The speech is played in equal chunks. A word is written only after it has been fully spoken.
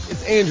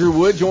Andrew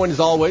Wood, joined as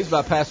always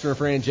by pastor and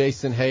friend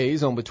Jason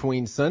Hayes on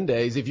Between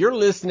Sundays. If you're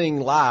listening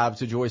live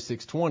to Joy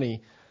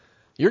 620,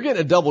 you're getting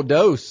a double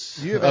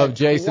dose of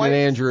Jason and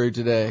Andrew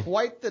today.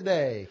 Quite the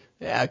day.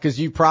 Yeah, because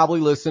you probably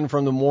listened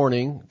from the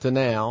morning to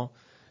now.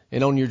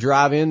 And on your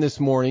drive in this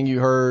morning, you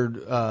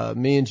heard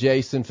me and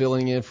Jason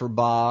filling in for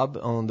Bob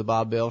on the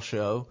Bob Bell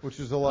Show. Which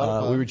was a lot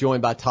of fun. We were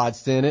joined by Todd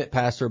Stennett,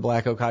 pastor of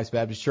Black Oak Heights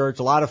Baptist Church.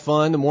 A lot of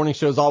fun. The morning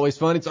show is always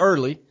fun. It's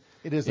early.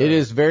 It is. It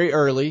is very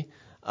early.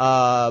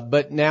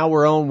 But now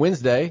we're on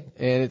Wednesday,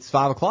 and it's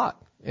 5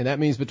 o'clock. And that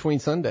means Between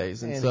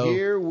Sundays. And so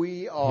here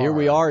we are. Here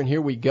we are, and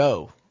here we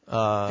go.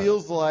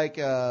 Feels like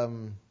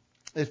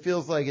it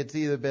feels like it's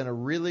either been a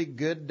really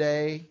good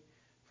day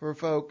for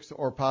folks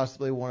or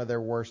possibly one of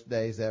their worst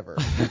days ever,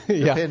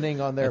 yeah,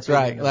 depending on their That's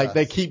right. of like us.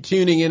 They keep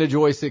tuning into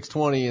Joy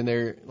 620, and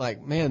they're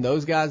like, man,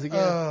 those guys again.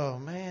 Oh,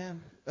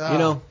 man.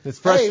 It's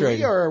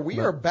frustrating. Hey, we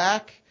are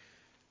back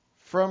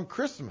from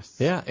Christmas.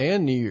 Yeah,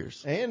 and New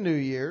Year's. And New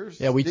Year's.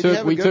 Yeah, we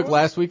took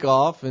last week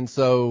off, and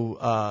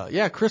so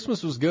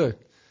Christmas was good.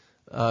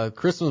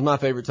 Christmas is my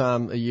favorite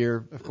time of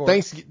year. Of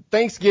course.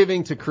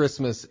 Thanksgiving to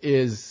Christmas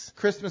is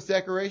Christmas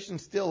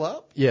decorations still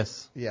up?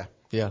 Yes. Yeah.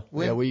 Yeah.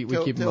 We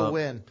keep them up.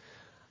 When?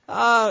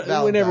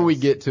 Whenever we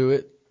get to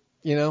it.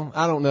 I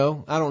don't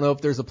know. I don't know if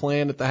there's a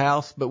plan at the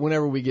house, but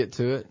whenever we get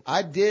to it.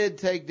 I did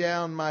take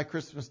down my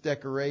Christmas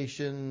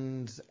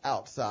decorations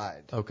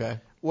outside. Okay.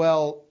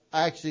 Well,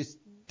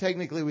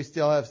 technically we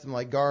still have some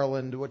like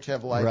garland, which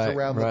have lights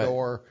around the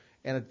door,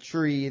 and a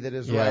tree that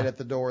is right at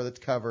the door that's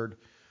covered.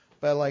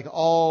 But like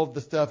all the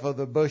stuff of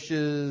the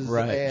bushes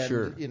and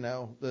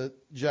the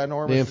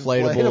ginormous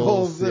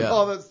inflatables and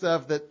all that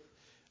stuff that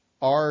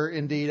are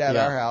indeed at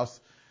our house,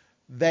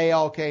 they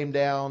all came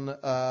down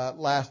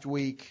last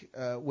week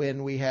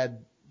when we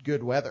had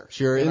good weather.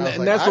 Sure,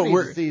 and that's what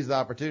we're to seize the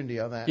opportunity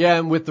on that. Yeah,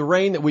 and with the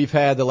rain that we've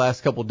had the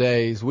last couple of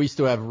days, we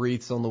still have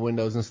wreaths on the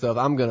windows and stuff.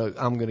 I'm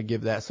gonna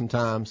give that some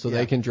time so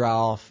they can dry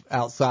off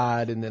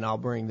outside, and then I'll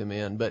bring them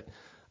in. But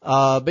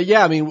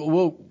yeah, I mean,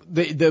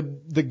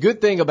 the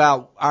good thing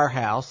about our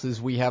house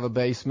is we have a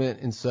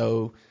basement, and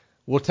so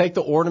we'll take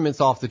the ornaments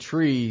off the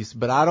trees,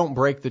 but I don't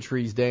break the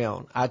trees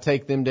down. I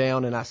take them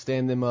down and I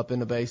stand them up in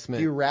the basement.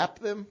 Do you wrap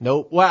them?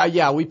 Nope. Well,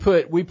 yeah, we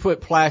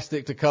put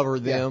plastic to cover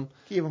them.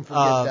 Keep them from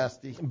getting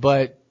dusty.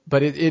 But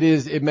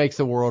it makes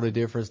a world of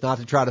difference not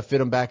to try to fit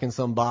them back in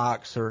some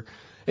box and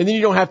then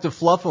you don't have to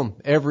fluff them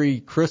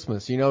every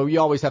Christmas. You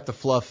always have to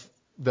fluff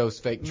those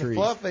fake trees. The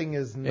fluffing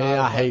is not. And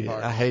I hate it.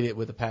 I hate it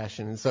with a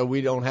passion. And so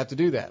we don't have to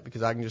do that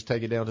because I can just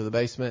take it down to the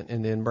basement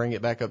and then bring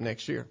it back up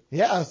next year.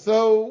 Yeah.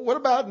 So what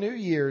about New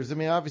Year's? I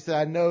mean, obviously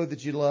I know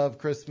that you love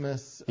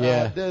Christmas.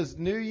 Yeah. Does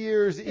New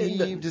Year's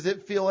Eve, does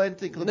it feel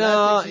anticlimactic?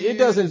 No, it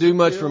doesn't do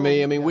much for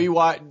me. I mean,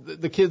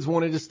 the kids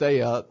wanted to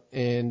stay up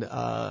and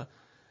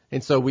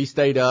so we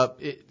stayed up.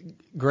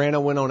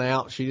 Grana went on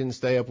out. She didn't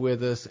stay up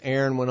with us.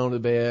 Aaron went on to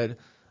bed.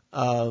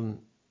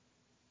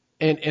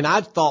 And I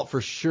thought for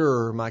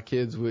sure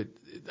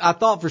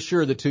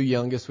the two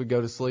youngest would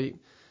go to sleep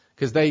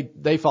because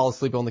they fall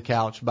asleep on the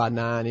couch by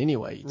 9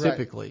 anyway,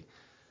 typically.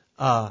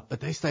 But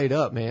they stayed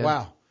up, man.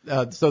 Wow.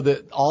 So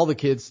that all the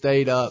kids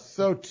stayed up.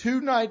 So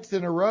 2 nights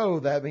in a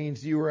row, that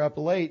means you were up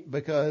late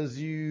because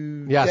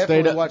you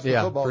stayed up, watched the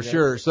football for game.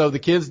 sure. So the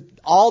kids,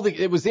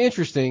 it was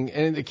interesting,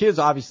 and the kids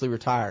obviously were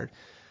tired.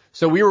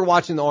 So we were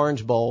watching the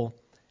Orange Bowl,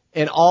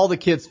 and all the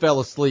kids fell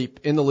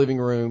asleep in the living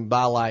room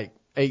by like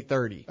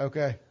 8:30.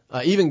 Okay.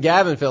 Even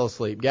Gavin fell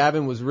asleep.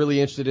 Gavin was really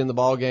interested in the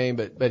ball game,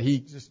 but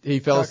he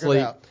fell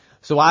asleep.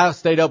 So I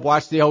stayed up,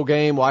 watched the whole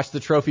game, watched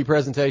the trophy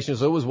presentation.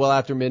 So it was well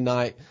after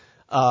midnight.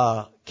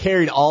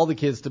 Carried all the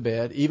kids to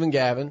bed, even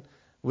Gavin,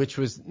 which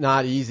was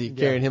not easy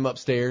carrying him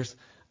upstairs.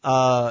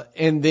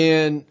 And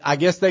then I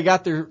guess they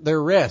got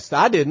their rest.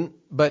 I didn't,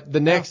 but the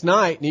next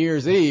night, New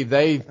Year's Eve,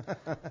 they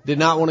did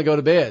not want to go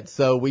to bed.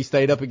 So we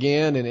stayed up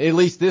again, and at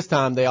least this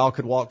time they all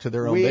could walk to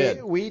their own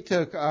bed. We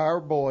took our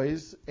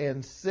boys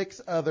and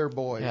 6 other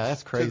boys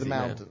that's crazy, to the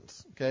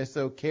mountains. Man. Okay,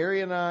 so Carrie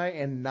and I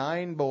and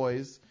 9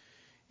 boys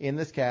in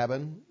this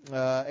cabin,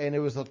 and it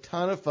was a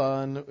ton of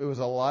fun. It was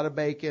a lot of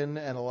bacon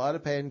and a lot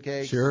of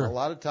pancakes, and a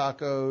lot of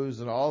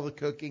tacos and all the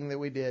cooking that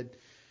we did.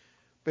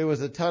 It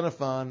was a ton of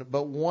fun,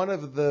 but one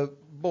of the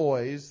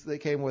boys that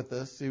came with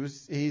us, he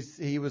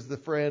was the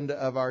friend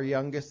of our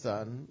youngest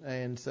son,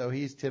 and so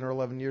he's 10 or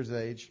 11 years of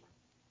age.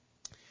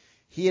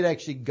 He had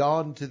actually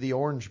gone to the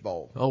Orange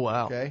Bowl. Oh,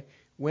 wow. Okay.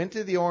 Went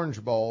to the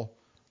Orange Bowl,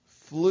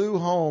 flew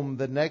home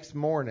the next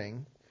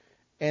morning,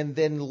 and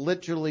then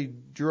literally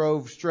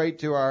drove straight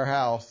to our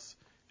house,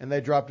 and they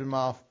dropped him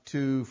off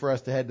for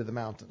us to head to the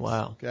mountains.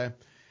 Wow. Okay.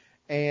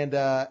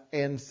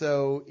 And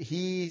so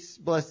he,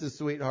 bless his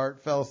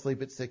sweetheart, fell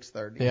asleep at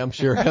 6:30. Yeah, I'm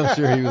sure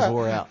he was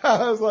wore out.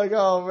 I was like,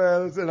 oh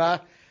man, and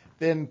I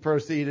then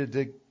proceeded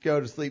to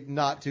go to sleep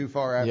not too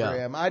far after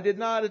him. I did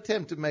not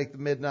attempt to make the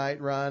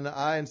midnight run.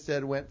 I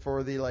instead went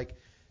for the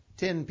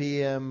 10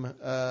 p.m.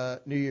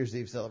 New Year's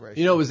Eve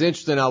celebration. It was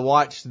interesting. I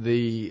watched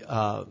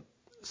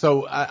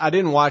so I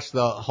didn't watch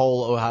the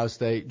whole Ohio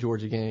State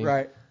Georgia game.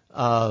 Right.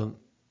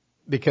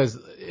 Because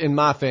in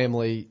my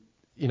family,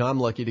 I'm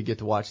lucky to get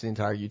to watch the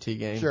entire UT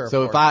game. Sure,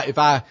 so if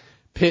I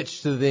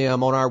pitch to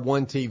them on our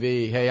one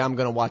TV, hey, I'm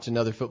going to watch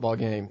another football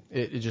game,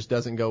 it just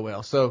doesn't go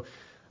well. So,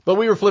 but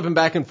we were flipping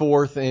back and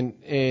forth,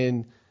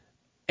 and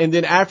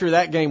then after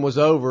that game was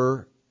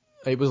over,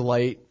 it was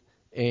late,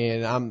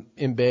 and I'm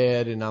in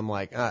bed, and I'm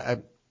like,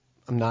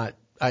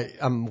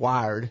 I'm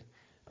wired,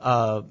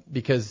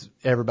 because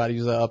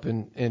everybody's up,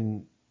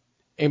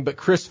 but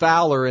Chris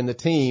Fowler and the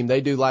team,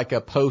 they do like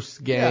a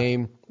post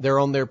game. Yeah. They're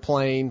on their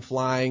plane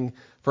flying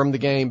from the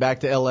game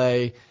back to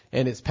LA,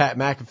 and it's Pat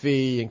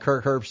McAfee and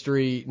Kirk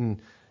Herbstreit, and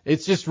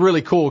it's just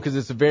really cool because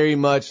it's very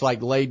much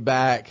like laid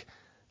back.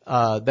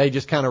 They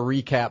just kind of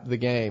recap the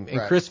game. And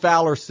right. Chris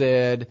Fowler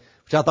said,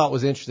 which I thought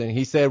was interesting,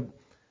 he said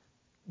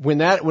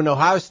when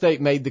Ohio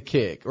State made the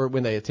kick, or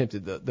when they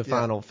attempted the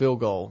final field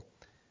goal,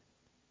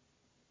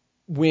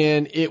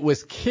 when it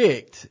was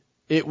kicked,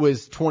 it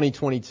was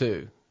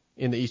 2022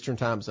 in the Eastern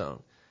Time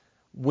Zone.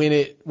 When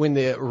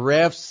the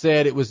refs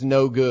said it was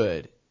no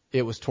good,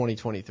 it was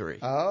 2023.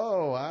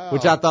 Oh, wow.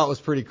 Which I thought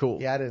was pretty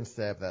cool. Yeah, I didn't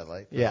stay up that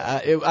late.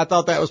 Yeah, I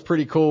thought that was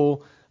pretty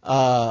cool.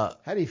 How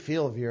do you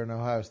feel if you're an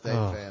Ohio State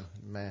fan?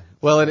 Man.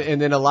 Well, and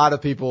then a lot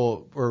of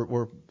people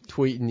were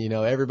tweeting,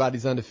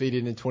 everybody's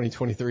undefeated in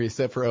 2023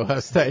 except for Ohio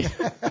State.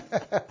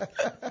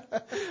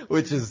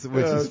 which is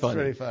funny,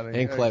 pretty funny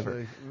and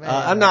clever.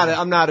 I'm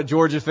not a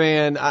Georgia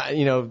fan.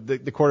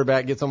 The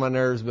quarterback gets on my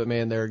nerves, but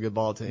man, they're a good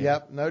ball team.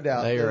 Yep, no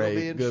doubt. They are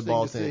a good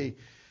ball team. See.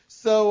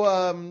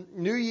 So,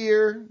 new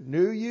year,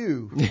 new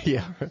you.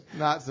 Yeah.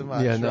 Not so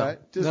much, right?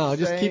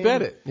 Just keep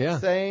at it. Yeah.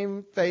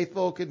 Same,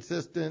 faithful,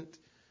 consistent.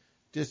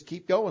 Just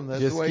keep going.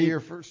 That's the way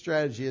your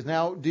strategy is.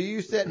 Now, do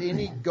you set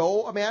any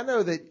goal? I mean, I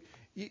know that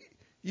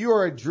you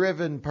are a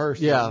driven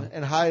person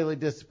and highly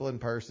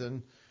disciplined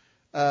person.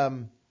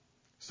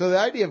 So the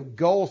idea of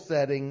goal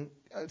setting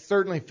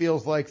certainly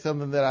feels like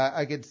something that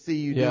I could see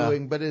you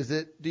doing. But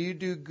do you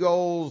do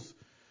goals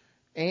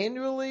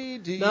annually?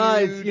 Do you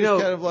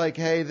kind of like,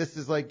 hey, this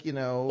is like,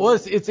 Well,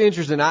 it's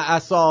interesting. I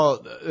saw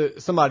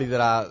somebody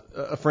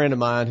a friend of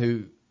mine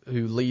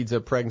who leads a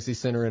pregnancy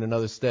center in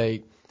another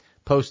state,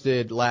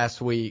 posted last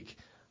week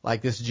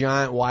like this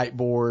giant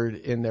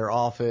whiteboard in their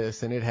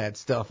office, and it had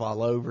stuff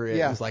all over it.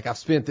 Yeah. It was like, I've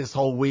spent this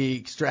whole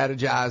week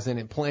strategizing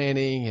and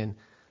planning, and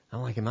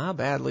I'm like, am I a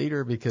bad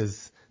leader?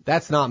 Because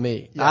that's not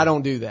me. Yeah. I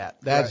don't do that.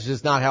 That's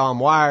just not how I'm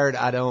wired.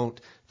 I don't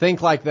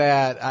think like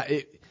that.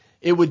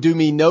 It would do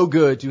me no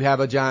good to have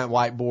a giant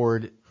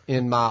whiteboard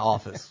in my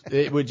office.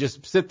 It would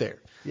just sit there.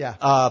 Yeah.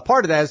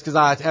 Part of that is because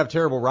I have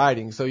terrible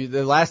writing. So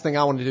the last thing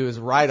I want to do is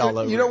write all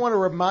over. You don't want to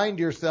remind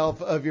yourself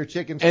of your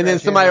chicken. And then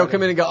somebody will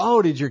come in and go,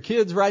 "Oh, did your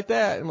kids write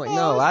that?" I'm like,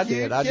 "No, I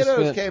did. I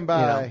just came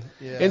by."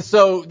 Yeah. And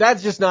so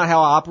that's just not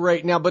how I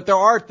operate now. But there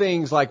are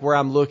things like where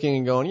I'm looking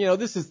and going,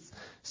 this is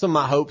some of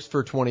my hopes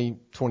for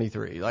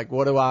 2023. Like,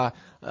 what do I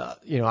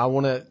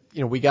want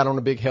to, we got on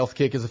a big health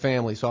kick as a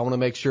family, so I want to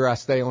make sure I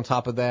stay on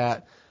top of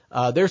that.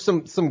 There's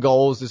some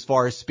goals as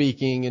far as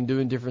speaking and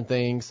doing different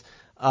things.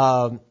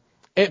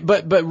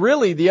 But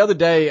really the other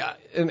day,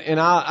 and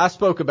I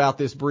spoke about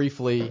this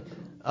briefly,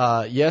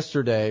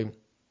 yesterday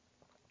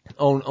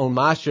on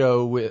my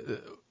show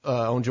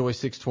on Joy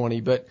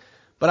 620, but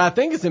I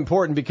think it's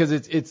important because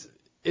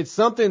it's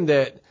something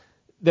that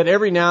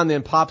every now and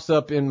then pops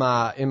up in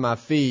my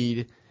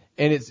feed,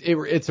 and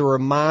it's a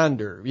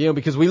reminder,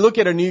 because we look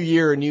at a new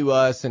year, a new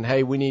us, and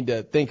hey, we need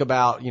to think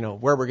about,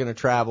 where we're going to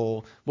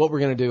travel, what we're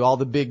going to do, all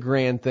the big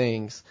grand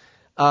things.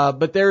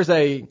 But there's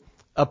a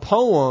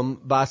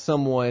poem by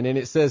someone, and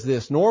it says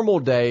this: normal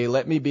day,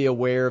 let me be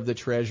aware of the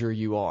treasure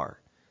you are.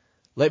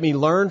 Let me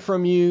learn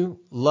from you,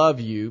 love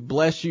you,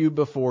 bless you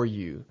before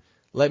you.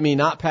 Let me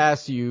not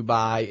pass you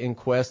by in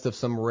quest of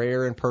some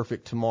rare and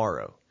perfect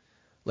tomorrow.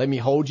 Let me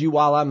hold you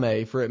while I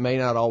may, for it may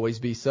not always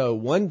be so.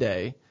 One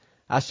day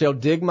I shall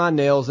dig my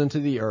nails into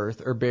the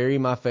earth, or bury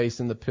my face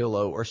in the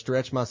pillow, or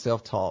stretch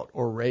myself taut,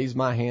 or raise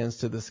my hands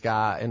to the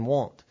sky and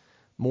want,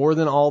 more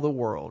than all the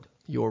world,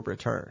 your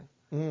return.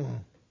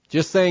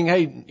 Just saying,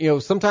 hey,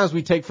 sometimes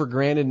we take for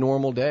granted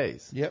normal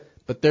days. Yep.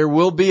 But there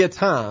will be a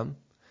time.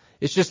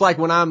 It's just like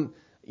when I'm,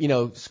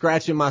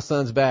 scratching my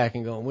son's back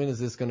and going, when is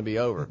this going to be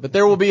over? But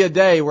there will be a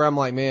day where I'm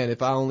like, man,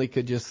 if I only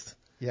could just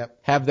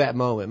have that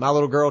moment. My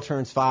little girl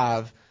turns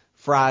 5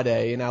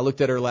 Friday, and I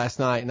looked at her last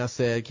night and I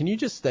said, can you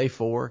just stay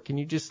 4? Can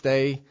you just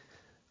stay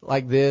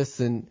like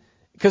this? And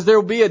because there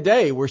will be a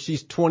day where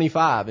she's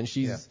 25 and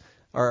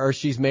or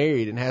she's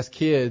married and has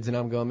kids, and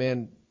I'm going,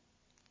 man,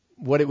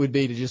 what it would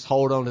be to just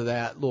hold on to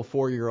that little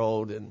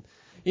 4-year-old. And,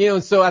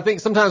 and so I think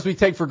sometimes we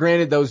take for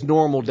granted those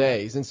normal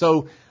days. And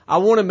so I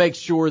want to make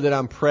sure that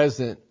I'm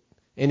present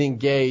and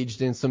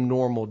engaged in some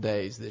normal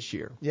days this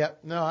year. Yeah,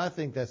 no, I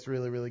think that's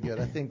really, really good.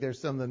 I think there's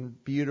something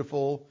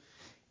beautiful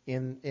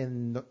in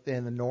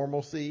the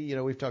normalcy.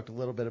 We've talked a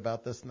little bit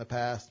about this in the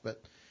past,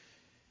 but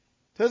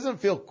it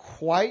doesn't feel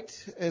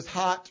quite as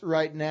hot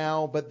right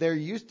now, but there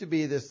used to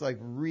be this like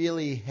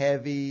really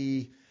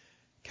heavy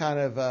kind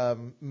of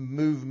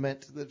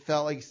movement that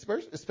felt like,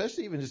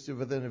 especially even just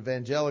within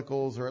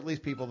evangelicals, or at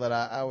least people that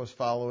I was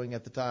following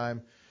at the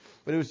time,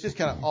 but it was just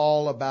kind of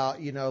all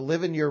about, you know,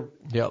 living your,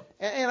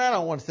 and I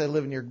don't want to say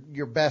living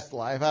your best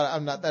life.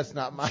 I'm not, that's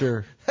not my,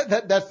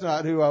 that's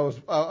not who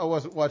I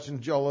wasn't watching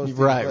Joel Osteen.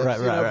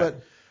 Right.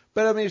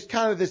 But I mean, it's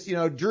kind of this, you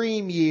know,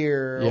 dream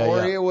year,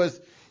 it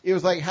was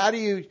like, how do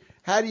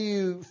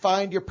you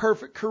find your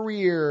perfect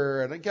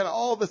career, and kind of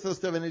all this other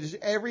stuff, and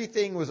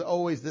everything was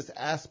always this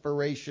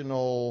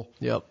aspirational.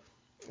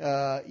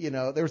 You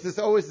know, there was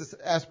always this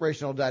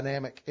aspirational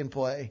dynamic in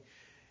play.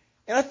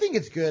 And I think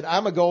it's good.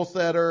 I'm a goal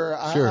setter.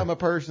 I'm a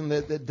person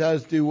that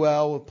does do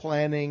well with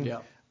planning.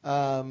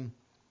 But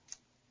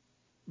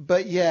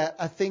yeah,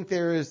 I think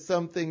there is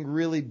something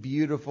really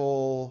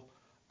beautiful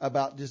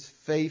about just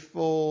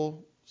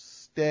faithful,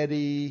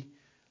 steady,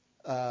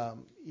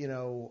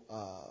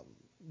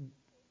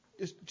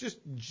 just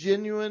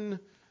genuine,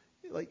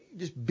 like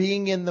just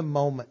being in the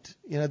moment.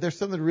 You know, there's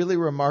something really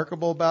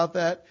remarkable about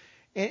that.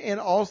 And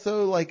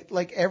also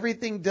like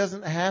everything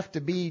doesn't have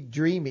to be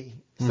dreamy.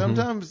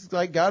 Sometimes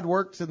like God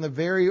works in the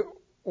very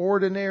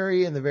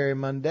ordinary and the very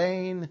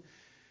mundane.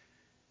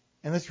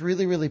 And that's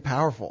really, really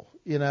powerful,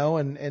 you know,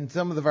 and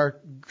some of our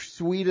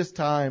sweetest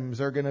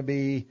times are going to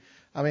be,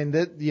 I mean,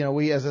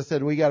 as I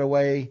said, we got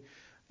away,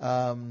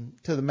 to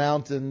the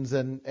mountains,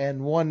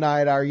 and one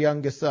night our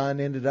youngest son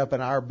ended up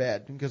in our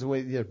bed because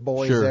there's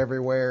boys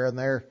everywhere, and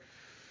they're,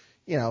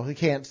 you know, he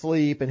can't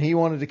sleep, and he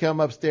wanted to come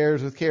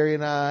upstairs with Carrie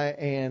and I,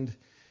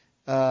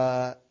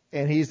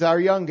 and he's our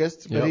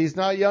youngest, but he's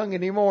not young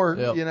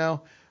anymore, you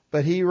know,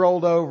 but he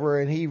rolled over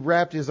and he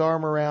wrapped his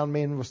arm around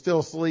me and was still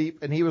asleep,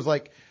 and he was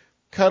like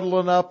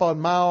cuddling up on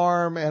my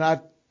arm, and I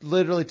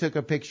literally took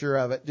a picture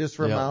of it just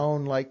for my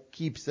own like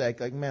keepsake.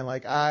 Like, man,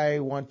 like I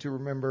want to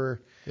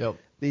remember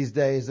these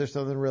days. There's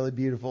something really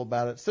beautiful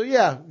about it. So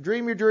yeah,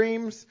 dream your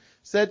dreams,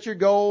 set your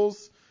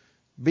goals,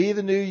 be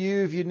the new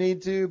you if you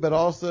need to, but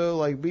also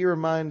like be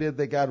reminded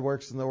that God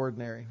works in the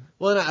ordinary.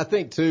 Well, and I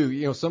think too,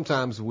 you know,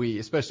 sometimes we,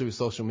 especially with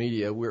social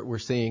media, we're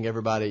seeing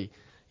everybody,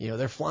 you know,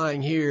 they're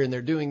flying here and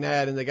they're doing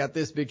that and they got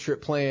this big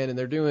trip planned and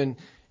they're doing,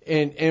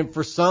 and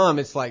for some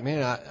it's like,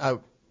 man,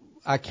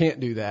 I can't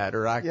do that,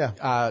 or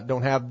I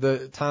don't have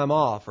the time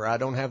off, or I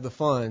don't have the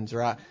funds,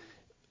 or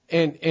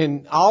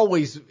and I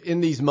always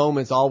in these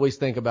moments I always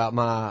think about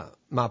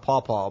my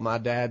pawpaw, my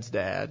dad's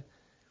dad,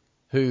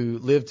 who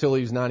lived till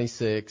he was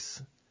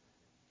 96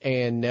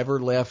 and never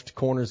left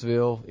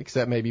Cornersville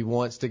except maybe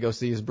once to go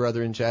see his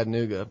brother in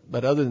Chattanooga.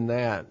 But other than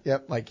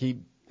that, like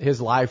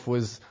his life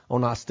was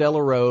on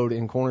Ostella Road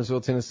in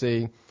Cornersville,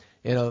 Tennessee,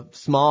 in a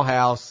small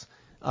house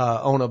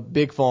on a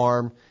big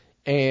farm,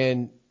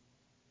 and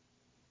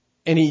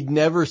he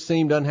never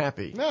seemed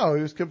unhappy. No,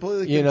 he was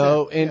completely content. You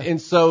know,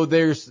 and so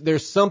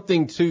there's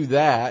something to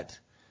that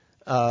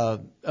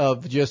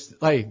of just,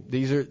 hey,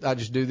 I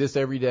just do this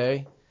every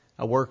day.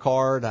 I work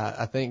hard.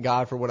 I thank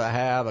God for what I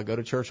have. I go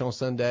to church on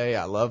Sunday.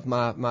 I love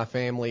my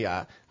family.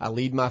 I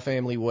lead my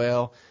family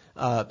well.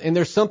 And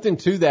there's something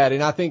to that.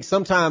 And I think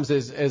sometimes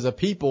as a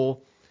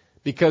people,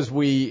 because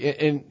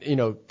you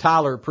know,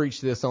 Tyler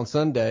preached this on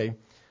Sunday,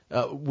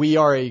 we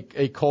are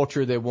a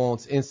culture that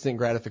wants instant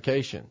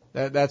gratification.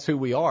 That's who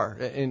we are.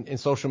 And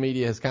social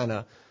media has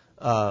kind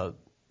of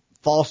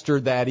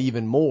fostered that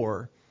even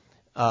more.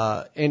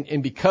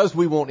 And because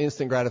we want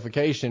instant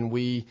gratification,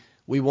 we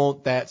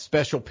want that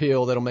special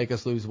pill that'll make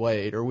us lose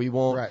weight, or we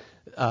want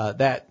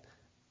that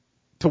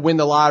to win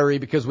the lottery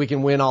because we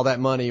can win all that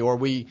money, or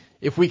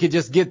if we could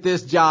just get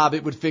this job,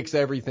 it would fix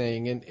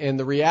everything. And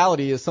the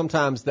reality is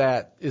sometimes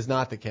that is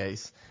not the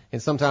case.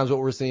 And sometimes what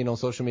we're seeing on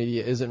social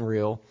media isn't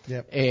real.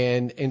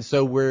 And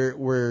so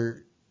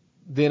we're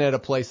then at a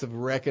place of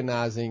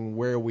recognizing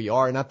where we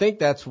are. And I think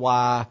that's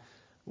why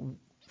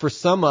for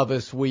some of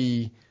us,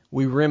 we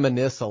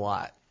reminisce a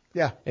lot.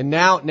 And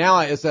now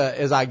as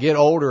I get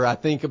older, I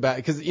think about,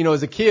 because, you know,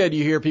 as a kid,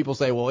 you hear people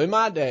say, well, in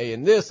my day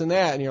and this and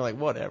that, and you're like,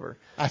 whatever.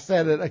 I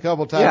said it a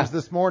couple times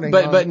this morning.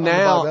 But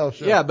now,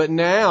 but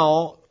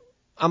now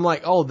I'm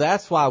like, oh,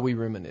 that's why we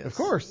reminisce. Of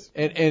course.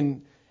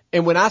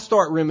 And when I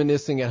start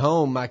reminiscing at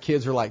home, my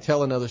kids are like,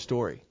 tell another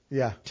story.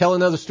 Tell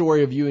another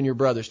story of you and your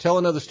brothers. Tell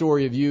another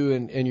story of you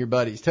and your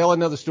buddies. Tell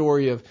another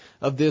story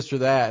of this or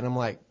that. And I'm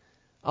like,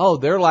 oh,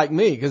 they're like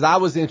me, because I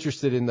was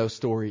interested in those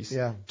stories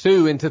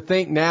too. And to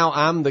think now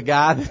I'm the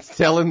guy that's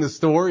telling the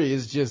story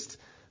is just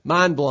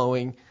mind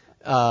blowing.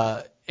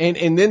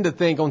 And then to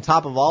think on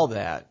top of all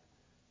that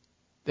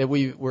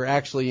we're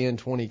actually in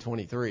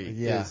 2023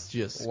 is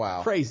just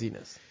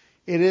craziness.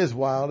 It is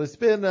wild. It's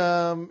been,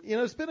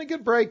 it's been a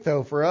good break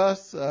though for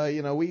us.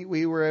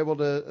 We were able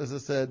to, as I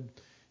said,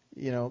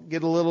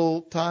 get a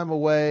little time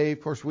away.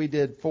 Of course, we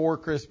did 4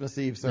 Christmas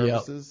Eve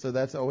services, so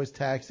that's always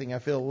taxing. I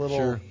feel a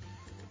little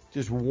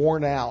just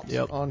worn out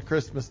on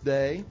Christmas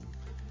Day.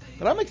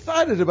 But I'm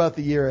excited about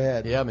the year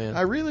ahead. Yeah, man.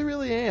 I really,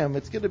 really am.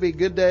 It's going to be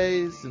good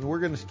days, and we're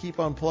going to keep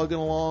on plugging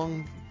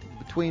along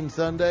between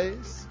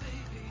Sundays.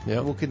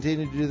 We'll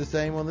continue to do the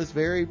same on this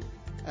very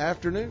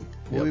afternoon.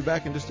 We'll be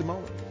back in just a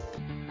moment.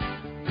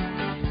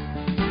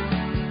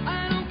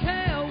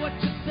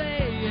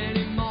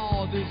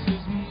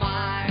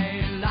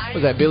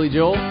 Was that Billy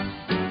Joel?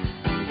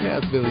 Yeah,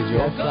 it's Billy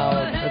Joel. That's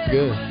solid. That's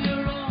good.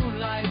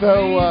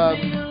 So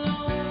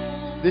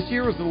this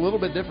year was a little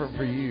bit different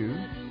for you.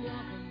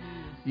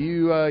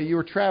 You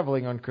were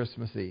traveling on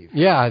Christmas Eve.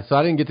 Yeah, so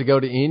I didn't get to go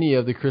to any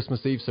of the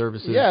Christmas Eve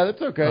services. Yeah,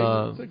 that's okay.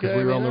 That's okay. Because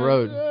we were on the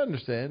road. I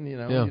understand. You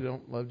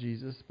don't love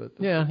Jesus, but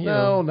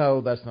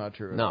no, that's not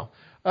true. No.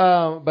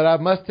 But I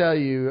must tell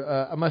you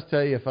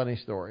a funny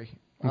story.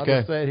 I'll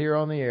just say it here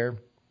on the air.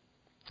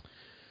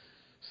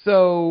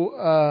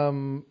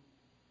 So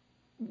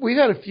we've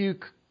had a few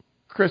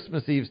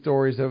Christmas Eve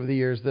stories over the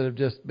years that have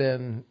just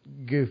been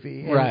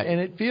goofy, right? And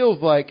it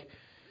feels like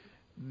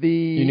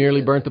you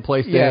nearly burnt the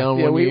place down.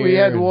 Yeah, we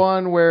had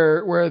one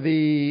where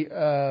the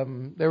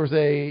there was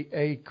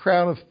a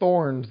crown of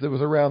thorns that was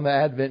around the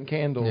Advent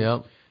candles.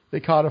 Yep. They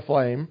caught a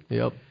flame.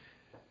 Yep.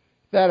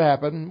 That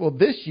happened. Well,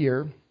 this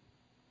year,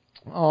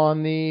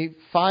 on the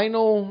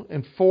final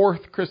and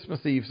fourth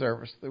Christmas Eve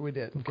service that we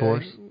did, of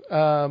course,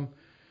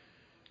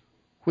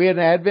 we had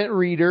an Advent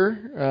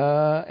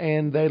reader,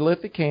 and they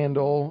lit the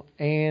candle,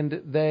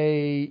 and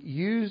they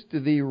used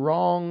the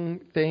wrong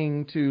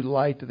thing to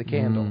light the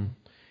candle.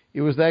 It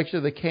was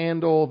actually the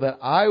candle that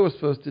I was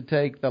supposed to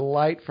take the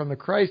light from the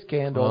Christ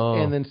candle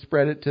and then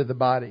spread it to the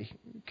body.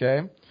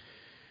 Okay?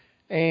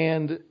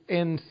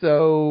 And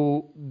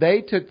so they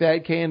took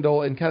that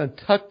candle and kind of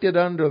tucked it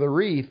under the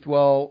wreath.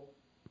 Well,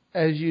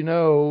 as you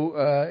know,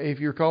 if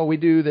you recall, we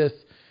do this,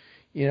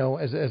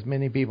 as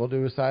many people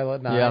do with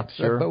Silent Night. Yeah,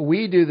 sure. But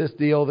we do this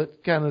deal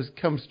that kind of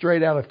comes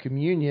straight out of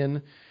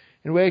communion.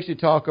 And we actually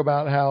talk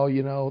about how,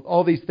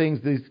 all these things,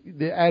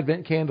 the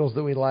Advent candles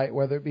that we light,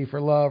 whether it be for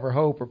love or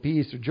hope or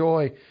peace or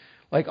joy,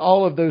 like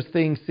all of those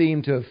things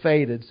seem to have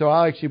faded. So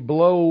I'll actually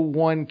blow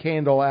one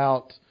candle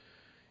out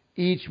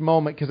each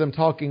moment because I'm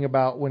talking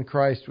about when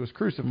Christ was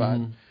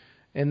crucified. Mm-hmm.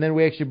 And then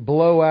we actually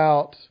blow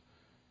out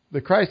the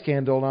Christ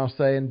candle and I'll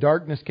say, and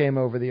darkness came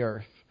over the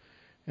earth.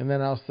 And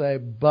then I'll say,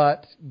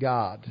 but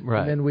God. Right.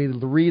 And then we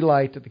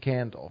relight the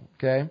candle,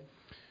 okay?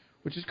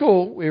 Which is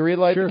cool. We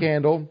relight the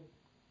candle.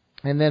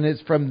 And then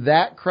it's from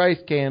that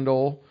Christ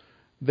candle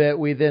that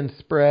we then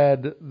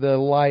spread the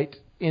light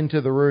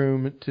into the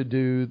room to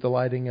do the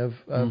lighting of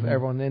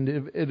everyone,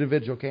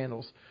 individual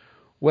candles.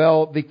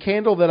 Well, the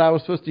candle that I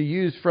was supposed to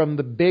use from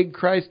the big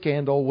Christ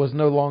candle was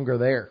no longer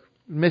there.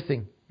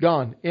 Missing.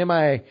 Gone.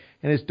 MIA.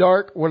 And it's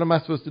dark. What am I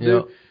supposed to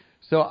do?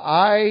 So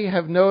I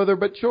have no other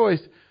but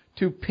choice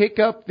to pick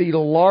up the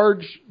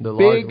large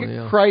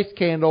one, Christ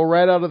candle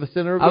right out of the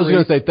center of the I was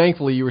going to say,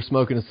 thankfully you were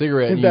smoking a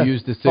cigarette and you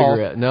used a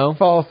cigarette. No?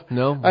 False.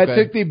 No? Okay. I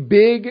took the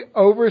big,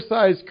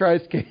 oversized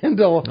Christ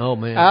candle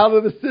out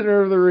of the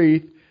center of the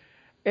wreath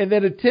and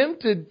then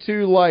attempted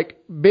to,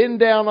 bend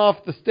down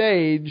off the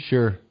stage.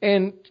 Sure.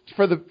 And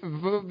for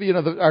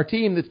our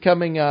team that's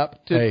coming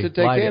up to take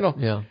candle.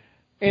 Yeah.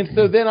 And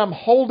so then I'm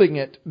holding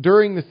it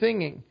during the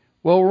singing.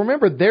 Well,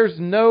 remember, there's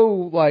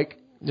no,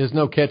 there's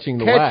no catching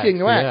the wax.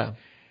 Yeah.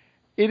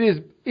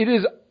 It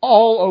is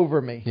all over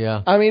me.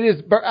 Yeah. I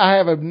mean, I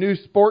have a new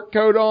sport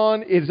coat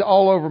on. It's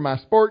all over my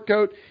sport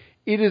coat.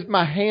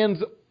 My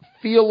hands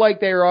feel like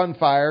they are on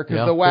fire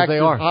because the wax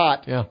is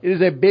hot. Yeah. It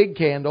is a big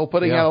candle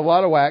putting out a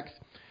lot of wax.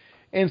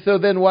 And so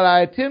then what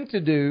I attempt to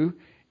do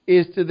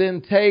is to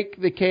then take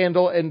the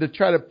candle and to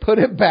try to put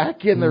it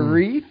back in the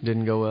wreath.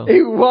 Didn't go well.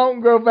 It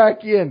won't go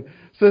back in.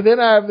 So then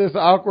I have this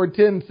awkward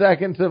 10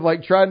 seconds of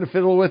trying to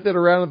fiddle with it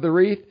around at the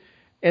wreath.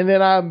 And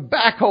then I'm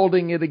back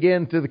holding it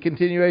again to the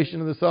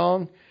continuation of the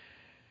song.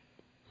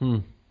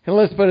 And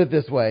let's put it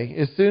this way.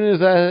 As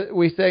soon as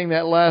we sang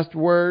that last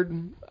word,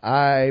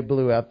 I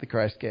blew out the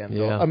Christ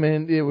candle. Yeah. I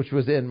mean, which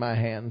was in my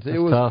hands. That's it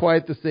was tough.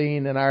 quite the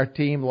scene, and our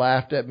team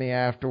laughed at me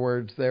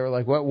afterwards. They were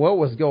like, what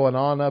was going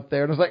on up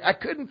there? And I was like, I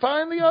couldn't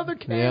find the other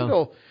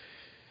candle.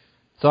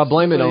 Yeah. So I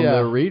blame it on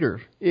the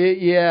reader.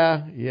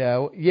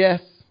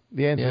 Yes.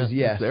 The answer is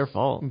yes. It's their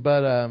fault.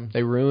 But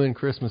they ruined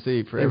Christmas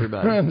Eve for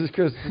everybody.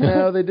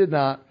 No, they did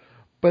not.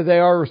 But they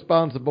are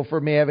responsible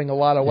for me having a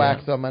lot of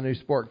wax on my new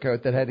sport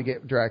coat that had to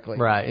get dry cleaned.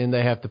 Right, and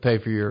they have to pay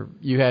for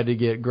you had to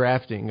get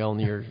grafting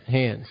on your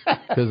hands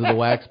because of the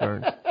wax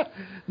burns.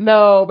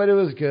 No, but it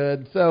was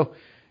good. So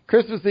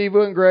Christmas Eve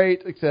went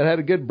great. Like I said, I had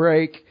a good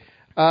break.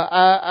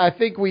 I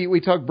think we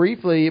talked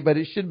briefly, but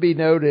it should be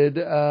noted,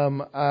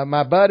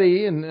 my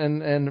buddy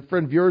and a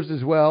friend of yours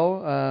as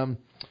well,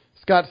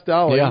 Scott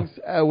Stallings,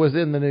 was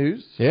in the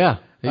news. Yeah.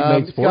 He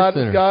made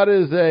SportsCenter. Scott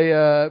is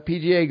a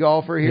PGA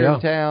golfer here in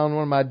town,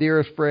 one of my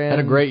dearest friends.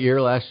 Had a great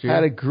year last year.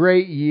 Had a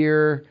great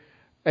year.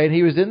 And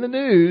he was in the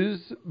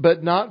news,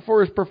 but not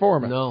for his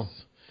performance. No.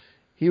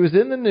 He was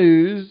in the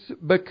news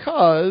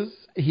because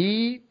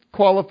he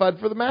qualified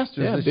for the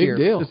Masters this year.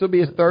 Big deal. This will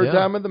be his third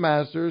time at the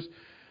Masters.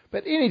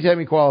 But anytime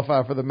he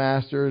qualified for the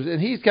Masters,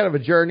 and he's kind of a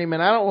journeyman.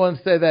 I don't want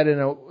to say that in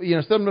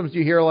a, sometimes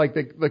you hear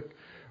the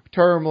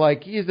term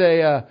he's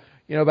a,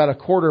 about a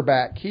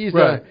quarterback. He's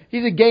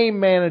a game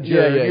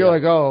manager. And you're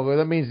like, oh,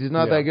 that means he's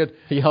not that good.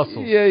 He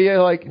hustles.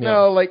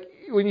 No,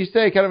 when you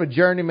say kind of a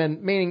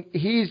journeyman, meaning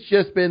he's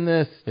just been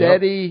this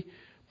steady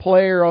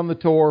player on the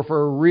tour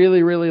for a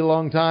really, really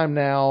long time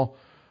now.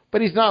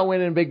 But he's not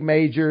winning big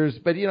majors.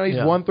 But, he's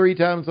won 3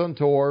 times on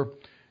tour.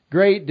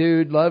 Great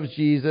dude, loves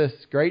Jesus,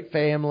 great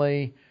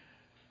family.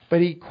 But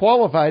he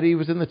qualified. He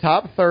was in the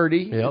top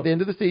 30 at the end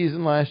of the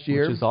season last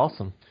year. Which is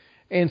awesome.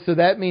 And so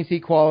that means he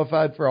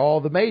qualified for all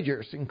the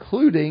majors,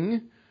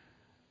 including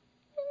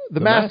the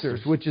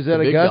Masters, which is at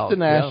Augusta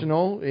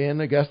National in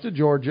Augusta,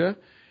 Georgia.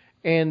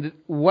 And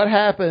what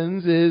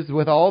happens is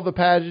with all the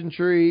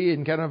pageantry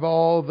and kind of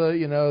all the,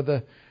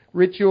 the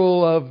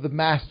ritual of the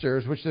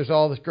Masters, which there's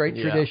all this great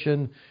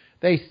tradition,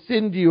 they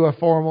send you a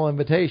formal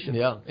invitation.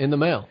 Yeah, in the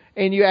mail.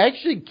 And you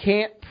actually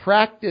can't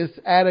practice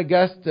at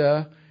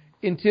Augusta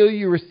until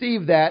you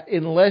receive that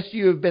unless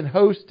you have been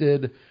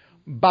hosted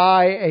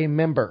by a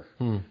member.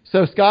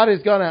 So Scott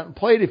has gone out and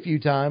played a few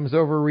times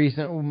over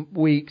recent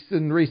weeks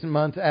and recent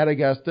months at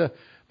Augusta,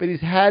 but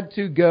he's had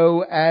to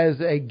go as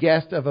a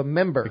guest of a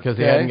member. Because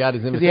he hadn't got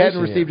his invitation. Because he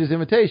hadn't received his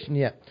invitation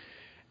yet.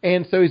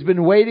 And so he's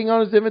been waiting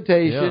on his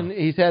invitation. Yeah.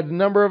 He's had a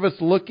number of us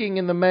looking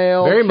in the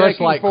mail. Very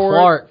much like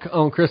Clark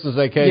on Christmas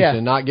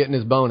vacation, not getting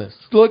his bonus.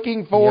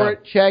 Looking for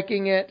it,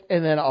 checking it,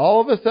 and then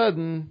all of a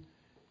sudden...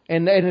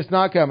 And it's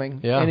not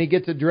coming. Yeah. And he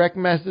gets a direct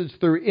message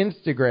through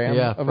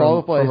Instagram of all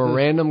the places. From a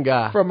random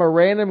guy. From a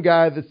random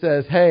guy that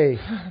says, hey,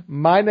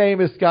 my name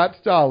is Scott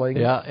Stallings.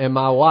 Yeah, and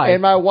my wife.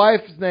 And my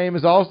wife's name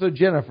is also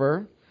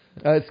Jennifer.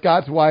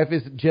 Scott's wife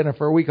is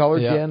Jennifer. We call her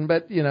Jen.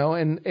 But, and he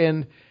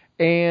lives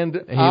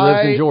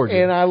in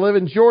Georgia. And I live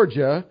in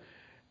Georgia.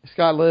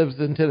 Scott lives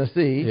in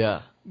Tennessee.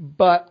 Yeah.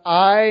 But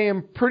I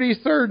am pretty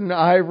certain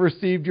I've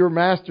received your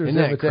master's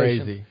invitation. Isn't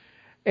that crazy?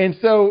 And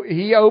so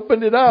he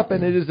opened it up,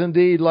 and it is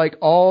indeed like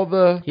all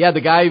the... Yeah,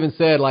 the guy even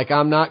said, like,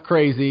 I'm not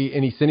crazy,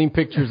 and he sent him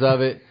pictures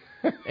of it,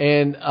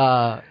 and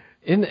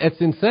it's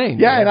insane.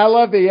 Yeah, man. And I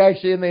love that he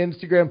actually, in the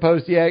Instagram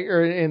post,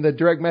 or in the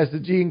direct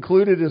message, he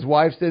included his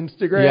wife's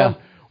Instagram,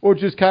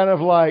 which is kind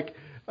of like,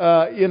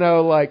 I'm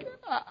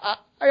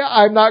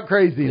not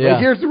crazy. Yeah.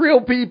 Like, here's the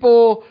real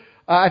people.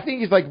 I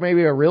think he's like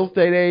maybe a real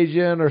estate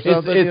agent or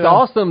something. It's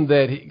awesome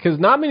that, because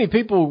not many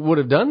people would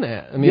have done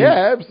that. I mean,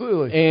 yeah,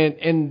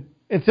 absolutely.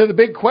 And so the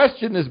big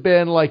question has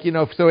been like,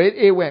 so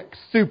it went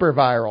super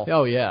viral.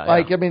 Oh, yeah.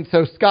 I mean,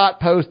 so Scott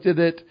posted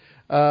it,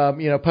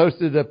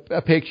 posted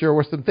a picture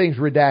with some things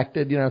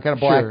redacted, kind of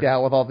blacked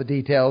out with all the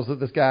details of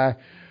this guy.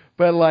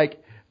 But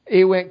like,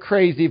 it went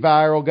crazy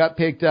viral, got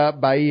picked up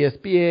by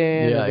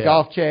ESPN and the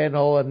Golf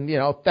Channel and,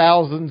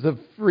 thousands of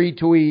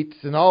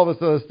retweets and all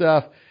this other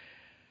stuff.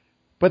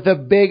 But the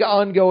big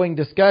ongoing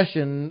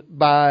discussion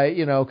by,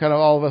 kind of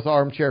all of us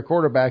armchair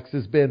quarterbacks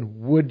has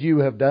been, would you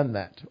have done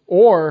that?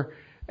 Or...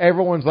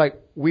 everyone's like,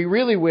 we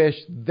really wish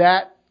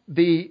that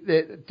they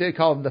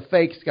call him the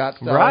fake Scott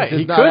Stallings. Right,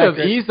 he could have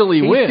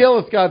easily went. He's still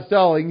a Scott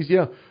Stallings,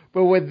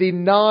 but with the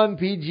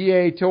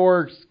non-PGA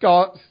Tour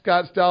Scott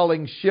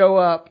Stallings show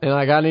up. And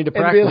like, I need to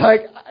practice. And be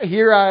like,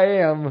 here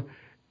I am.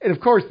 And of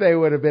course they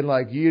would have been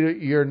like,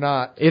 you're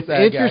not. It's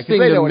that interesting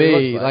guy, to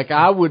me. Like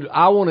I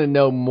want to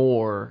know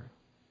more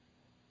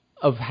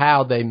of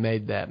how they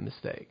made that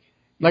mistake.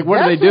 Like,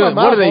 what are they doing?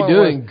 What are they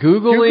doing?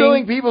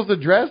 Googling people's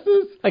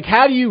addresses? Like,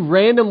 how do you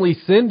randomly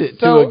send it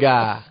to a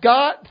guy?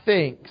 Scott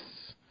thinks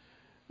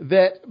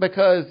that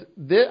because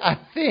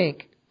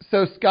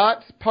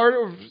Scott's part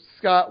of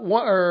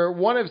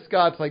one of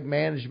Scott's like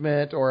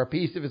management or a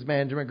piece of his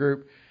management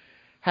group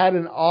had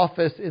an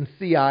office in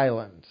Sea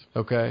Island.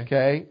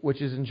 Okay,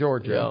 which is in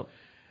Georgia. Yeah.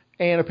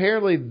 And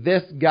apparently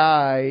this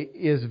guy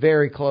is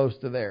very close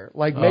to there.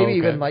 Like maybe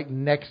even like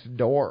next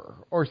door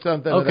or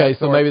something. Okay,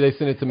 so maybe they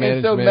sent it to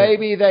management. And so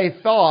maybe they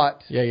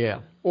thought...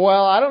 Yeah.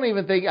 Well, I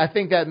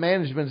think that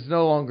management is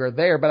no longer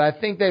there, but I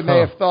think they may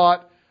have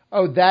thought,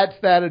 oh, that's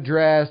that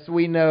address.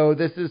 We know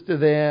this is to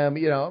them.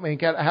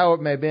 Kind of how it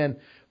may have been.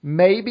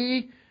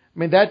 Maybe...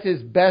 that's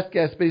his best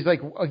guess, but he's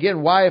like,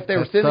 again, why, if they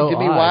were sending it to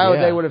me, why would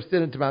they would have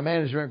sent it to my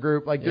management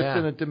group? Like, just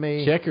send it to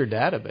me. Check your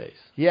database.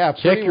 Yeah,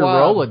 check your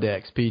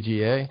Rolodex,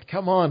 PGA.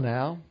 Come on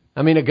now.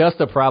 I mean,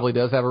 Augusta probably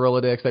does have a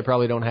Rolodex. They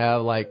probably don't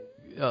have,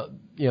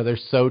 they're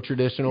so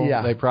traditional.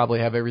 Yeah. They probably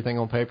have everything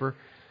on paper.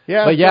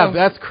 Yeah, but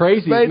that's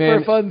crazy, man. Made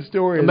for a fun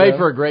story. Made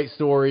for a great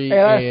story.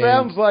 And it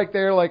sounds like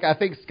they're like, I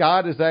think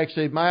Scott is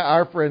actually,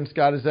 our friend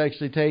Scott is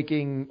actually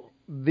taking...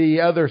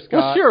 the other Scott.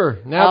 Well, sure.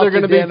 Now they're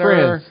going to be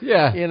friends.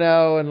 Yeah.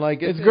 And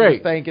like it's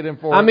great. Thanking him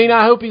for it. I mean,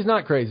 I hope he's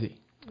not crazy.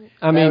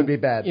 That would be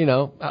bad.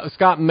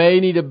 Scott may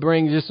need to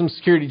bring just some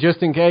security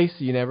just in case.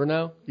 You never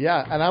know.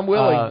 Yeah, and I'm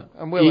willing.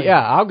 Yeah,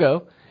 I'll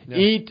go. Yeah.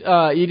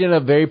 Eat in a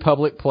very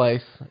public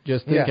place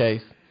just in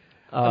case.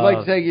 I'd like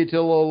to take you to a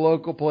little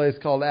local place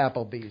called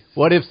Applebee's.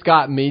 What if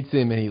Scott meets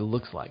him and he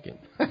looks like him?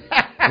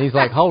 And he's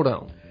like, hold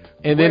on.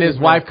 And then his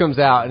wife comes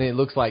out and it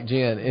looks like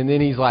Jen. And then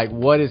he's like,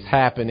 what is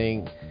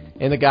happening?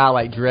 And the guy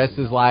like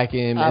dresses like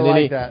him. And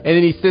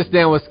then he sits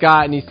down with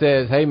Scott and he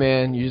says, hey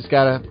man, you just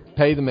got to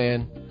pay the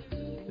man.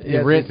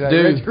 Yes, rent's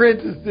due. Rent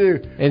is due.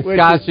 And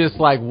Scott's just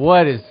like,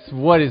 what is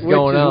going on? Which is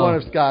one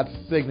of Scott's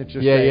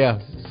signature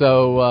statements. Yeah.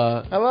 So,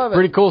 I love it.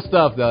 Pretty cool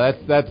stuff though.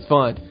 That's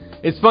fun.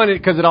 it's funny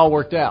because it all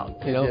worked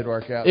out. You know? It did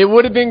work out. It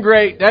would have been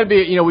great. That'd be,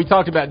 you know, we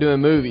talked about doing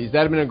movies.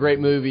 That'd have been a great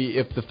movie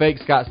if the fake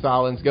Scott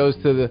Stallings goes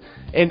to the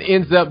and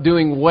ends up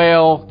doing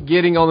well,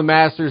 getting on the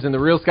Masters, and the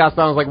real Scott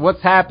Stallings like,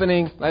 what's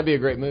happening? That'd be a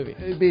great movie.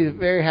 It'd be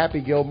very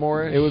Happy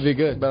Gilmore-ish. It would be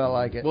good, but I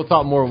like it. We'll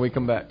talk more when we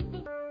come back.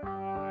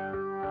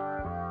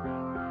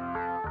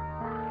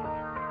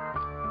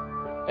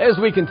 As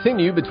we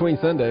continue between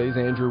Sundays,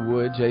 Andrew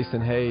Wood,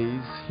 Jason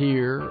Hayes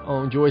here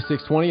on Joy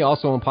 620,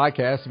 also on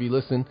podcast. If you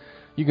listen,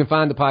 you can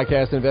find the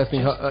podcast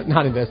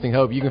not Investing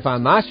Hope. You can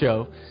find my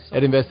show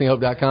at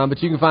investinghope.com,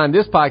 but you can find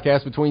this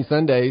podcast between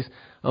Sundays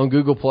on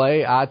Google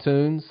Play,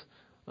 iTunes,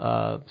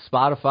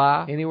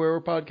 Spotify. Anywhere where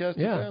podcasts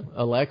are found?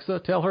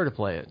 Alexa, tell her to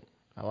play it.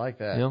 I like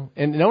that. You know?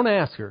 And don't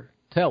ask her,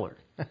 tell her.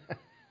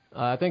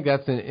 I think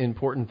that's an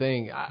important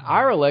thing.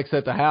 Our Alexa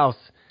at the house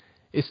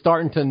is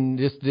starting to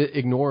just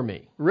ignore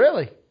me.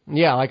 Really?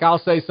 Yeah, like I'll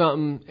say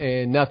something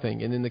and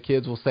nothing, and then the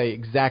kids will say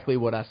exactly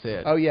what I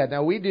said. Oh, yeah.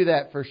 Now, we do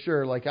that for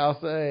sure. Like, I'll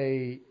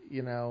say,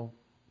 you know,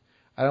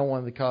 I don't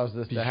want to cause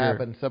this to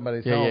happen.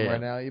 Somebody's home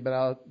right now. But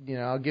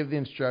I'll give the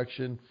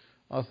instruction.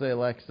 I'll say,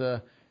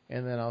 Alexa,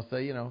 and then I'll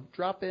say, you know,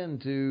 drop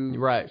into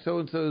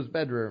so-and-so's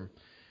bedroom.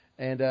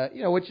 And,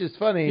 you know, which is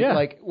funny. Yeah.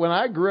 Like, when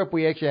I grew up,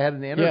 we actually had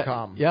an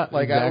intercom. Yeah,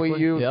 like, exactly.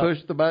 you push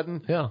the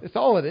button. Yeah. It's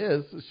all it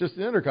is. It's just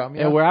an intercom.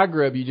 And where I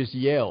grew up, you just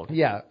yelled.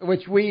 Yeah,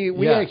 which we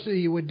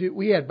actually would do.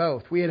 We had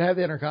both. We'd have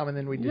the intercom, and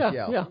then we'd just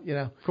yell. Yeah, you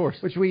know. Of course.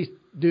 Which we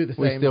do the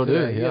same We still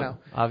today, do, yeah. You know.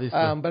 Obviously.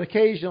 But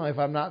occasionally, if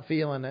I'm not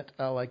feeling it,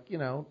 I'll, like, you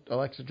know,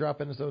 Alexa,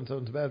 drop into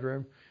so-and-so's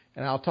bedroom,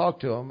 and I'll talk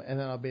to them, and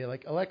then I'll be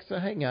like,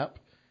 Alexa, hang up.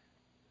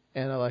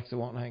 And Alexa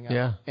won't hang up.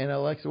 Yeah. And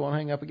Alexa won't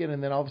hang up again,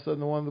 and then all of a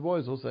sudden one of the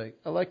boys will say,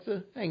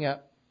 Alexa, hang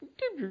up.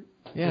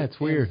 Yeah, it's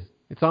weird.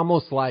 It's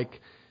almost like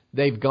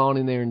they've gone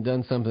in there and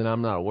done something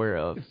I'm not aware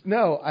of.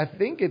 No, I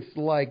think it's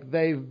like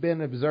they've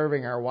been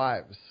observing our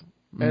wives.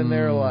 And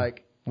they're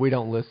like... We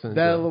don't listen.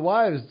 The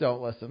wives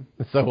don't listen.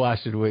 So why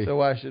should we?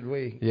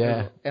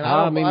 Yeah. And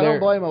I don't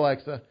blame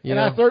Alexa. And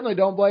I certainly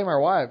don't blame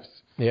our wives.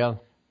 Yeah.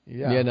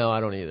 Yeah, no,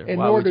 I don't either. And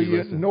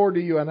nor do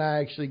you and I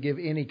actually give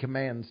any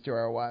commands to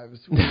our wives.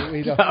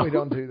 We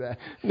don't do that.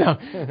 No.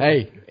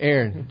 Hey,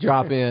 Aaron,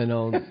 drop in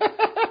on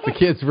the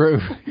kids' room.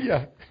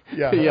 Yeah.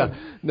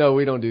 No,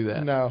 we don't do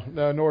that. No,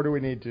 nor do we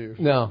need to.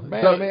 No.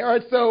 Man, all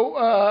right,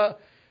 so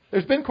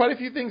there's been quite a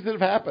few things that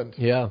have happened.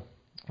 Yeah.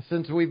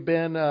 Since we've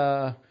been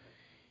on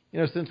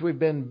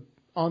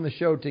the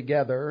show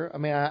together. I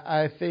mean,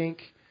 I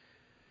think,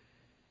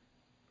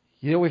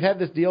 you know, we've had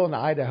this deal in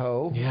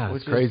Idaho,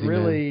 which crazy, is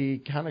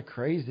really kind of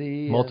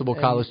crazy. Multiple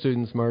college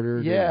students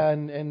murdered. Yeah,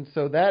 and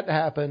so that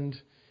happened,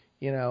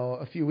 you know,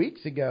 a few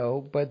weeks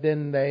ago. But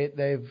then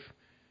they've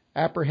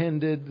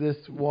apprehended this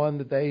one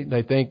that they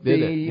think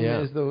did it.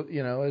 as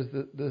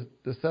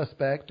the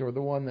suspect or the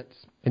one that's.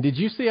 And did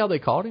you see how they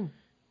caught him?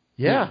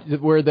 Yeah,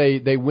 where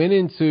they went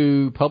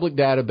into public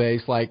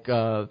database like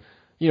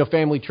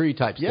family tree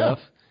type stuff.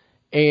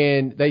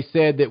 And they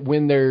said that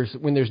when there's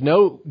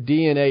no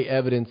DNA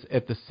evidence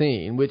at the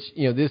scene, which,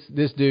 you know,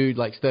 this dude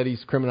like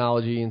studies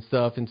criminology and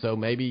stuff, and so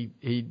maybe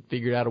he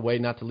figured out a way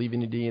not to leave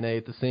any DNA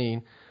at the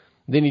scene.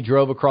 Then he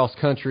drove across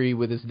country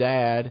with his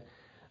dad,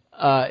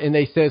 and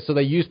they said so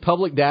they used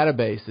public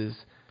databases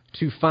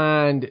to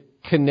find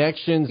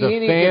connections of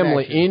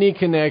family, any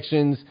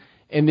connections,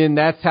 and then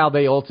that's how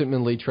they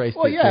ultimately traced it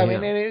to him. Well, yeah, I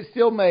mean, and it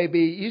still may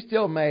be, you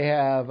still may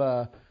have,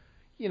 let's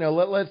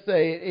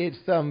say it's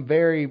some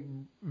very,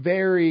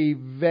 very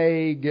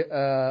vague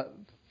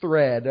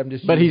thread.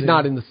 But he's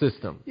not in the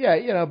system.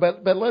 Yeah,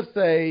 but let's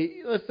say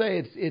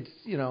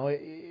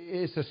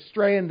it's a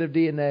strand of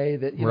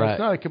DNA that it's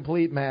not a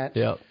complete match.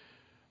 Yep.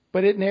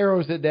 But it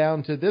narrows it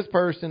down to this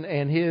person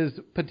and his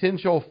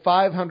potential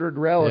 500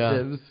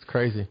 relatives. Yeah, it's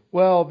crazy.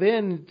 Well,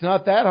 then it's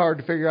not that hard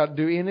to figure out,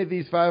 do any of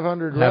these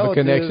 500 have relatives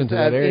a connection to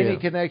that area? Any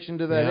connection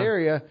to that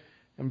area?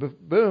 And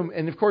boom.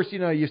 And, of course,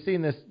 you've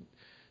seen this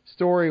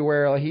story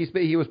where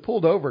he was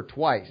pulled over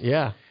twice.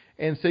 Yeah.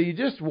 And so you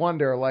just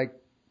wonder, like,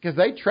 because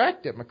they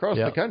tracked him across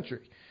the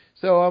country.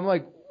 So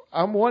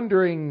I'm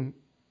wondering,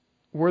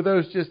 were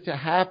those just a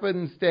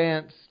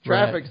happenstance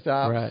traffic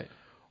stops? Right.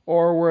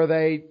 Or were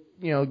they,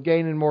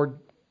 gaining more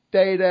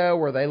data?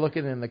 Were they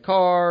looking in the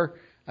car?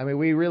 I mean,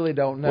 we really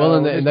don't know.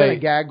 Well, There's been a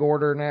gag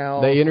order now.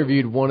 They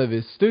interviewed one of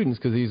his students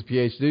because he's a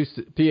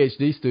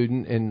PhD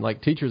student and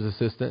like teacher's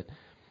assistant.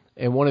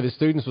 And one of his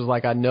students was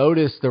like, I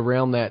noticed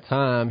around that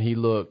time he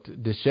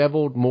looked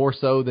disheveled more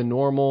so than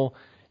normal.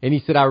 And he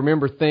said, I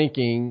remember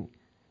thinking,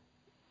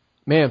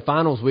 man,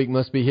 finals week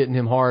must be hitting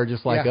him hard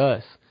just like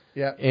us.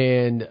 Yeah.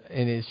 And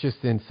it's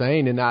just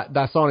insane. And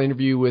I saw an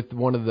interview with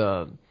one of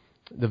the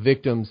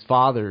victim's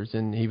fathers,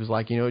 and he was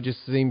like, it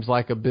just seems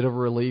like a bit of a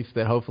relief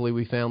that hopefully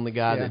we found the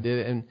guy that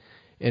did it.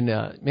 And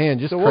man,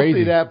 just so crazy. So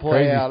we'll see that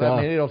play out. Stuff.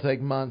 I mean, it'll take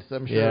months,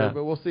 I'm sure,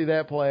 but we'll see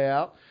that play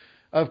out.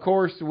 Of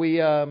course, we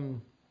had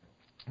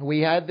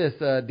this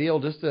deal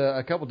just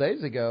a couple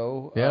days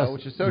ago,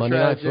 which is so Monday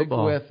tragic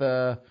with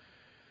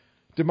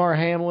Damar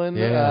Hamlin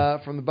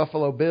from the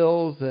Buffalo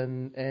Bills,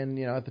 and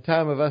at the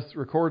time of us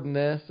recording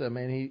this, I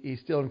mean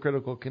he's still in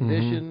critical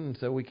condition, and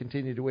so we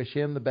continue to wish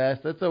him the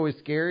best. That's always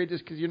scary,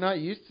 just because you're not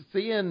used to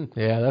seeing.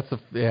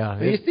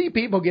 You see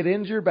people get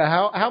injured, but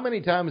how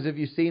many times have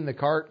you seen the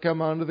cart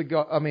come onto the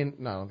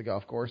not on the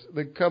golf course,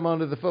 they come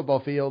onto the football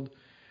field,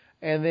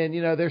 and then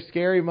there's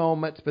scary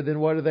moments, but then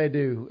what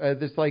do?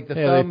 Just like the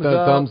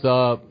thumbs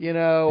up,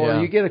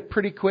 or you get a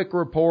pretty quick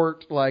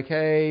report like,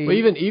 hey. Well,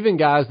 even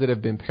guys that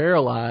have been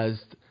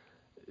paralyzed,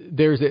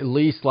 there's at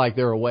least like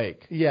they're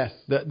awake. Yes.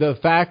 The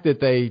fact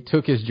that they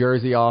took his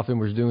jersey off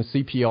and was doing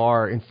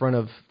CPR in front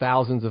of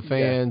thousands of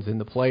fans and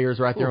the players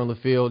right there on the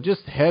field,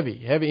 just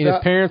heavy. And his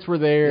parents were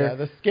there. Yeah,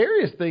 the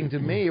scariest thing to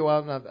me,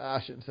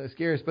 I shouldn't say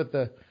scariest, but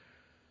the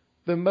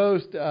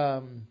most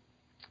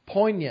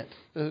poignant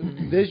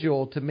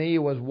visual to me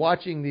was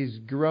watching these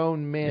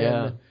grown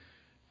men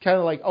kind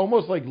of like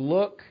almost like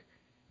look.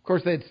 Of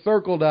course, they'd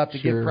circled up to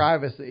get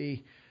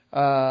privacy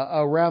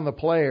around the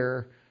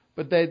player,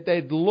 but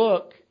they'd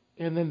look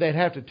and then they'd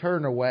have to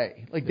turn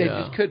away. Like they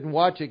just couldn't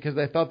watch it because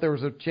they thought there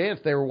was a chance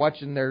they were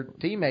watching their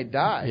teammate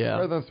die.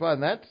 Yeah. And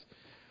that's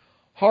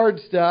hard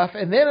stuff.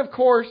 And then, of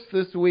course,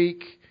 this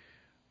week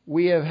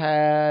we have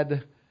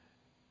had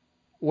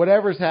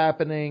whatever's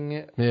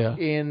happening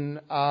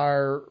in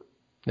our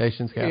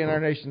nation's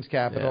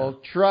capital.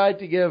 Try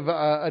to give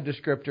a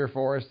descriptor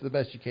for us the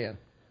best you can.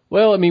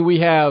 Well, I mean, we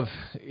have,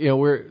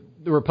 the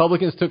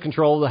Republicans took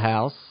control of the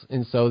House,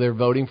 and so they're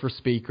voting for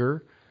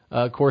Speaker.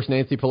 Of course,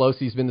 Nancy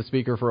Pelosi's been the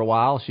Speaker for a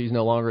while. She's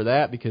no longer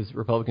that because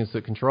Republicans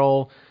took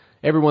control.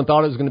 Everyone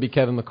thought it was going to be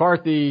Kevin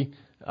McCarthy.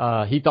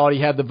 He thought he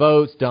had the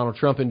votes. Donald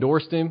Trump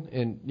endorsed him,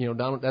 and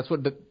that's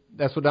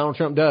what Donald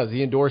Trump does.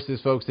 He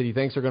endorses folks that he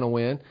thinks are going to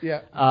win.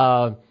 Yeah.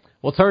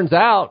 Well, turns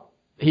out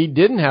he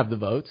didn't have the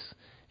votes.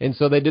 And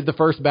so they did the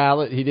first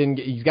ballot.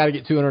 He's got to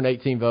get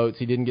 218 votes.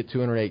 He didn't get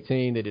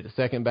 218. They did a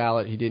second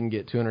ballot. He didn't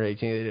get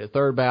 218. They did a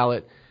third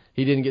ballot.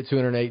 He didn't get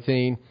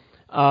 218.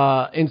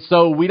 And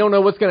so we don't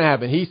know what's going to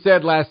happen. He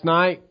said last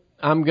night,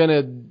 we're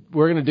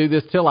gonna do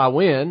this till I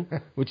win,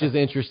 which is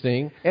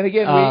interesting. And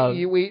again,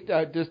 we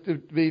just to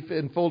be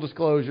in full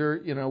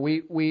disclosure,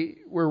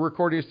 we're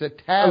recording this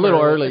a little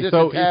early.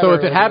 So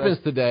if it happens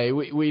today,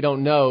 we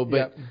don't know.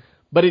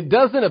 But it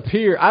doesn't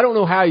appear. I don't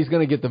know how he's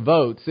going to get the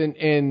votes.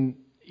 And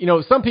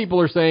some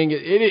people are saying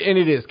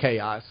it is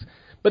chaos.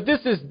 But this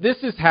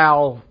is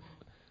how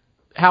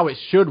it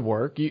should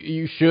work.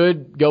 You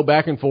should go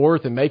back and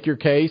forth and make your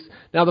case.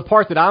 Now, the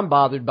part that I'm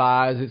bothered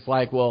by is it's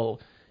like, well,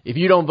 if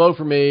you don't vote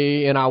for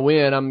me and I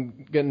win,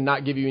 I'm going to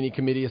not give you any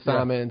committee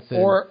assignments. Yeah.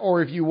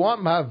 Or if you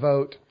want my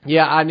vote,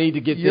 I need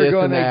to get this and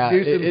that.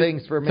 You're going to do some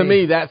things for me. To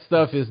me, that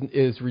stuff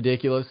is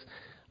ridiculous.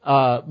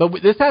 But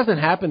this hasn't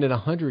happened in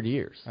 100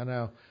 years. I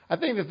know. I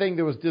think the thing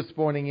that was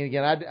disappointing, and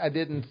again, I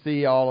didn't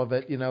see all of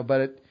it,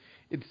 but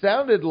it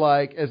sounded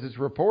like, as it's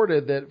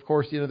reported, that, of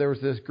course, there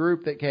was this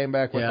group that came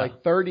back with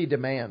like 30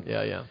 demands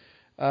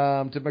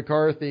to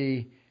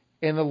McCarthy,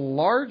 and the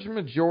large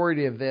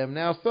majority of them,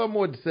 now some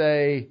would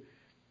say,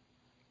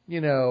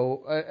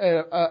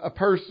 a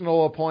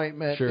personal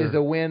appointment is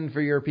a win for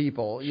your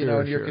people,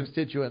 and your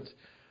constituents.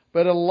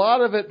 But a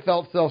lot of it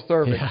felt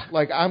self-serving. Yeah.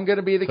 Like, I'm going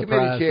to be the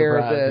committee chair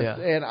of this,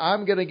 and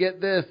I'm going to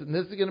get this, and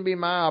this is going to be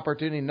my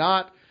opportunity,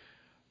 not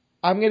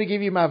I'm going to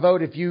give you my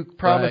vote if you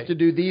promise to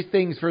do these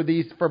things from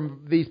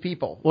these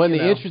people. Well, and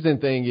the interesting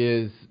thing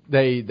is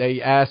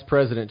they asked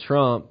President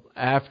Trump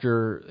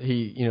after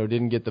he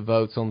didn't get the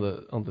votes on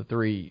the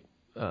three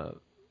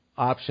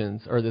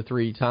options or the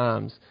three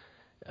times,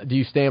 do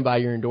you stand by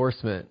your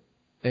endorsement?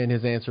 And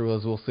his answer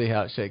was, we'll see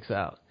how it shakes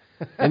out.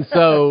 And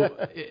so,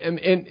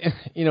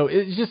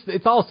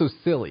 it's also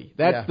silly.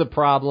 That's the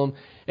problem.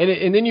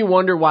 And then you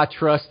wonder why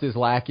trust is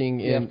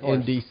lacking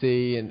in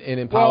D.C. and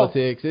in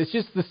politics. It's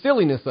just the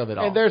silliness of it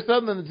all. And there's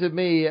something to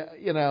me,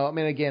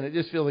 again, it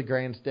just feels like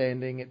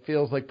grandstanding. It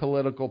feels like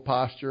political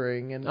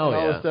posturing and all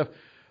this stuff.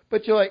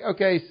 But you're like,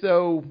 okay,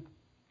 so,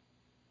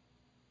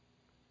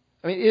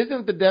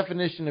 isn't the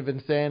definition of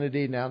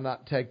insanity now,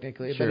 not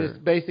technically, but it's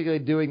basically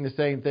doing the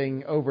same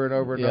thing over and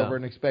over and over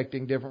and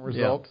expecting different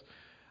results?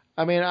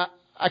 Yeah.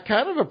 I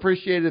kind of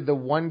appreciated the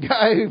one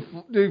guy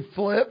who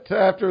flipped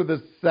after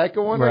the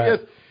second one, I guess.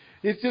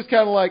 It's just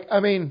kind of like,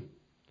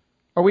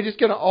 are we just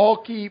going to all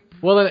keep...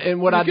 Well,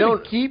 and what I don't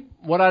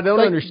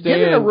understand...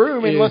 Get in a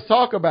room and let's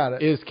talk about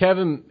it. Is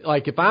Kevin...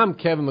 Like, if I'm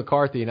Kevin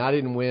McCarthy and I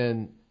didn't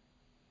win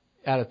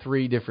out of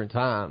 3 different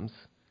times,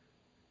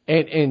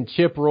 and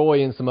Chip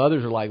Roy and some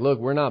others are like, look,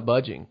 we're not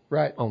budging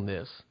on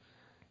this.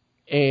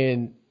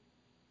 And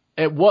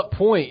at what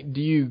point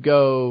do you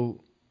go...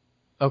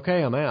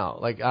 Okay, I'm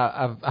out. Like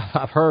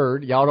I've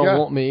heard y'all don't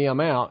want me. I'm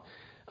out.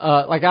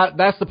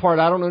 That's the part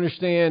I don't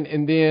understand.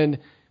 And then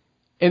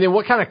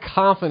what kind of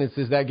confidence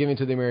is that giving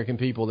to the American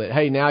people that,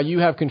 hey, now you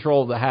have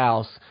control of the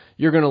House,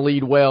 you're going to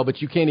lead well,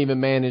 but you can't even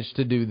manage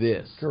to do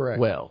this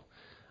well.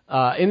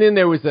 And then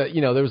there was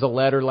a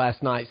letter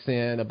last night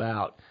sent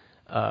about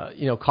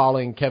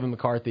calling Kevin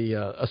McCarthy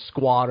a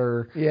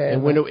squatter. Yeah,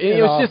 and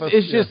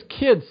it's just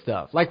kid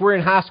stuff. Like we're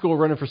in high school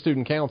running for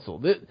student council.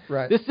 This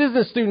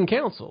isn't student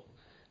council.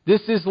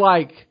 This is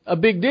like a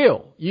big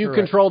deal. You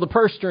Correct. control the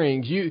purse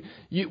strings.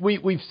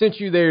 We've sent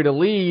you there to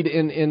lead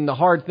in the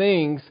hard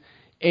things,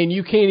 and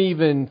you can't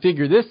even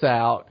figure this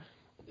out.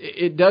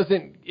 It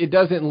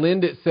doesn't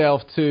lend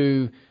itself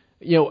to,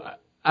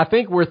 I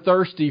think we're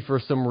thirsty for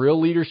some real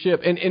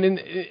leadership.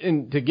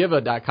 And to give a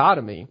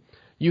dichotomy,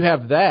 you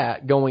have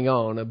that going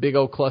on, a big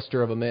old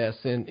cluster of a mess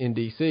in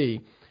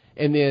D.C.,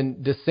 and then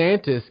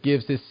DeSantis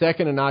gives his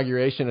second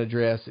inauguration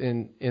address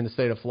in the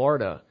state of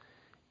Florida,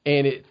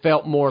 and it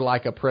felt more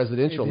like a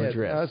presidential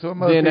address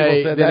than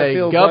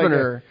a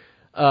governor,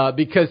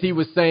 because he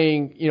was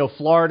saying,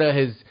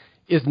 Florida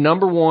is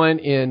number one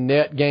in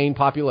net gain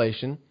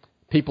population.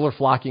 People are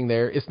flocking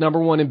there. It's number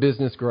one in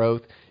business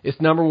growth. It's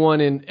number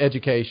one in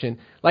education.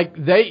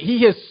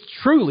 He has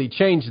truly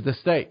changed the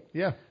state.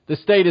 Yeah. The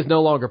state is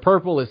no longer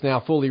purple. It's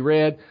now fully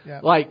red.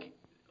 Yeah.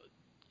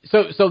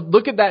 So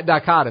look at that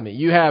dichotomy.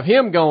 You have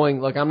him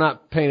going, I'm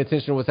not paying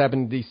attention to what's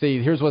happening in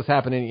D.C. Here's what's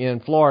happening in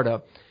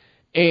Florida.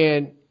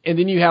 And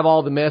then you have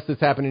all the mess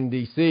that's happening in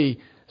D.C.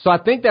 So I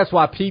think that's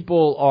why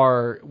people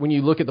are, when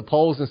you look at the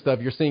polls and stuff,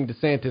 you're seeing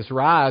DeSantis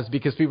rise,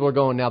 because people are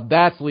going, now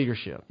that's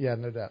leadership. Yeah,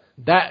 no doubt.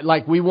 That,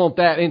 we want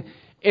that.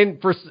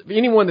 And for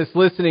anyone that's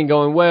listening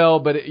going, well,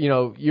 but,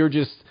 you're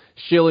just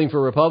shilling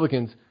for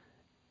Republicans.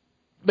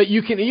 But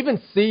you can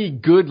even see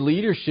good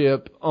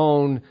leadership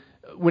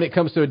when it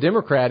comes to a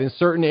Democrat in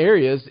certain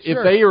areas. Sure.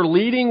 If they are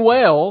leading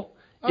well,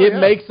 it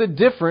makes a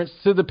difference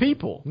to the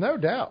people. No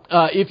doubt.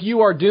 If you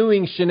are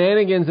doing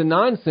shenanigans and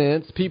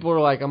nonsense, people are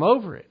like, I'm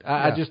over it.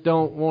 I just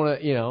don't want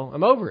to,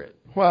 I'm over it.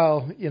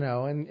 Well,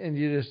 and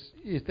you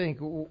think,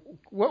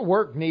 what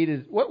work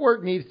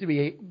needs to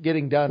be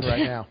getting done right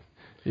now?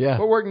 Yeah.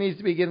 What work needs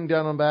to be getting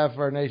done on behalf of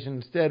our nation?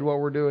 Instead, what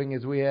we're doing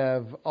is we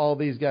have all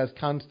these guys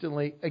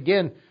constantly,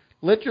 again,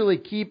 literally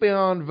keeping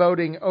on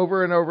voting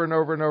over and over and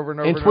over and over and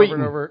over and over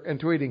and over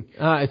and tweeting.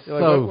 It's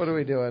what are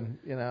we doing?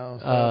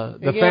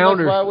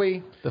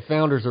 The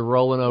founders are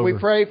rolling over. We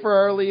pray for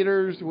our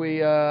leaders.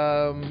 We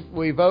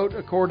vote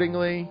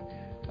accordingly.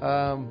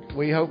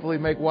 We hopefully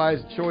make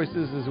wise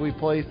choices as we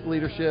place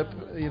leadership,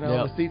 in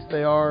the seats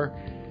they are,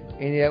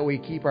 and yet we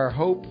keep our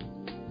hope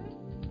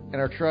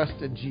and our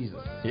trust in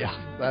Jesus. Yeah,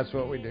 that's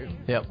what we do.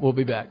 Yep, we'll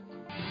be back.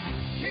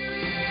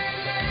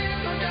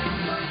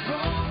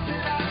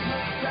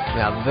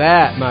 Now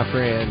that, my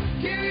friend,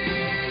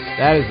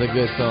 that is a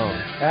good song.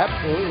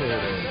 Absolutely.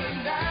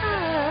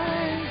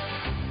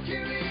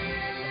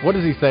 What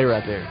does he say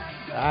right there?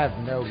 I have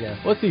no guess.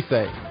 What's he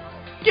say?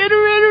 Get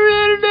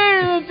ready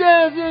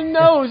there,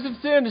 nose of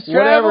Santa's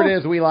travel. Whatever it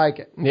is, we like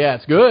it. Yeah,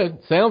 it's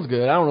good. Sounds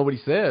good. I don't know what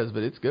he says,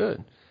 but it's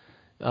good.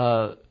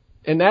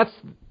 And that's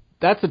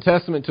a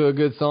testament to a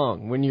good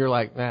song. When you're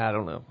like, I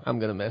don't know, I'm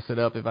going to mess it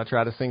up if I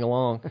try to sing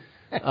along.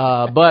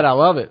 But I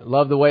love it.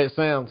 Love the way it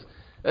sounds.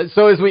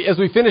 So as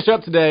we finish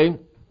up today,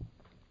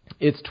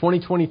 it's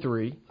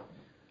 2023.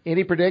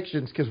 Any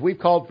predictions? Because we've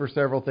called for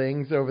several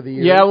things over the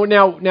years. Yeah. Well,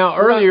 now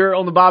earlier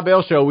on the Bob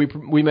Bell Show,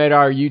 we made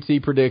our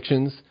UT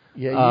predictions.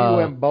 Yeah, you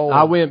went bold.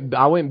 I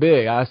went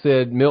big. I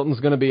said Milton's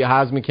going to be a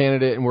Heisman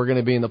candidate, and we're going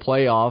to be in the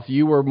playoff.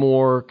 You were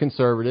more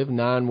conservative,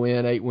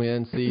 9-win,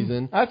 8-win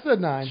season. I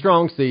said 9.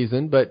 Strong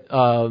season, but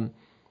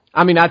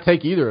I'd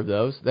take either of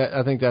those.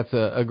 I think that's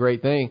a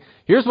great thing.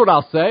 Here's what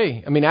I'll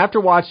say. After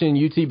watching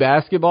UT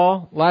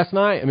basketball last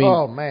night,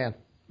 oh man,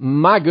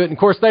 my goodness. Of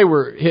course, they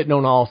were hitting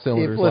on all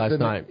cylinders last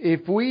night.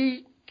 If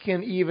we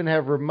can even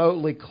have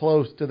remotely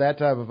close to that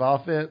type of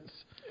offense,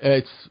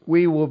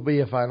 we will be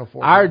a Final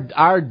Four.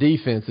 Our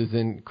defense is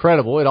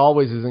incredible. It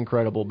always is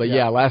incredible. But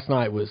last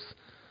night was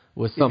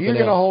something. If you're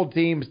going to hold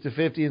teams to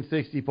 50 and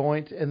 60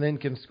 points and then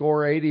can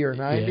score 80 or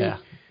 90,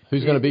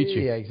 who's going to beat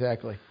you? Yeah,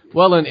 exactly.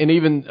 Well, and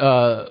even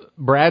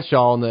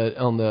Bradshaw on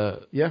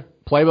the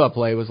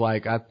play-by-play was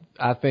like,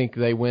 I think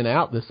they went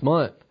out this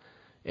month,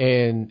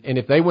 and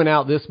if they went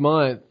out this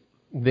month,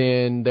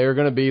 then they're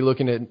going to be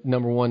looking at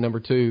number 1, number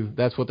 2.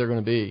 That's what they're going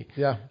to be.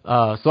 Yeah.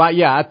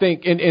 I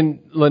think,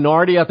 and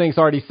Lenardi, I think, is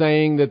already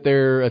saying that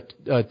they're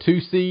a 2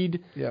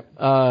 seed. Yep.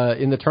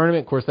 In the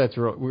tournament. Of course,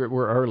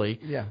 we're early.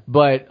 Yeah.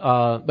 But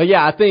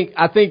I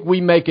think we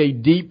make a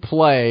deep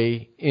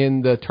play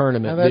in the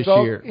tournament this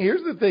year.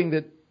 Here's the thing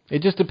that.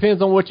 It just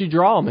depends on what you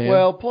draw, man.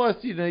 Well, plus,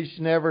 you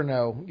should never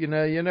know. You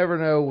never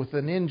know with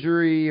an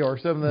injury or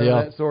something of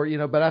that sort.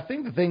 But I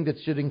think the thing that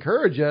should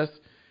encourage us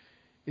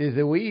is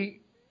that we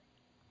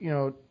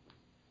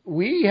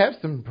have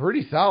some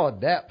pretty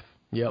solid depth.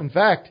 Yep. In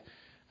fact,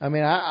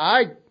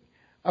 I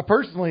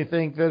personally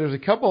think that there's a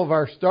couple of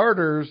our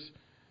starters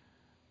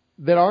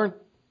that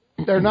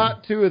they're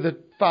not 2 of the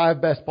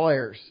 5 best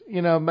players. You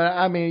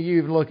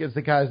even look at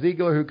Zakai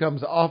Ziegler, who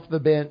comes off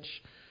the bench.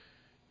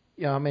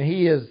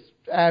 He is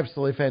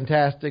absolutely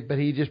fantastic, but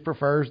he just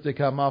prefers to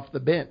come off the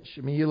bench.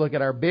 You look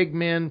at our big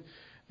men,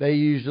 they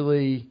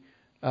usually,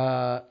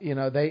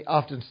 they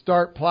often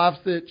start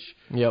Plavsic.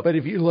 Yep. But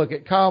if you look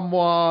at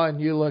Kamwa and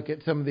you look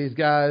at some of these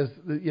guys,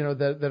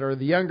 that are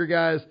the younger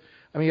guys,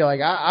 you're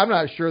like, I'm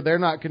not sure they're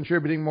not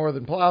contributing more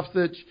than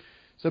Plavsic.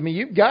 So,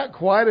 you've got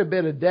quite a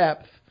bit of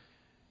depth,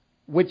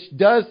 which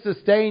does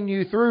sustain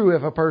you through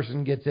if a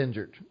person gets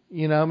injured.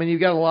 You know, I mean, you've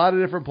got a lot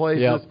of different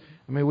places. Yep.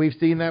 I mean, we've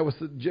seen that.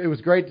 It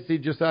was great to see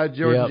Josiah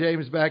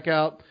Jordan-James back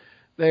out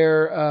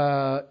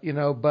there, you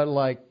know, but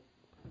like.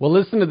 Well,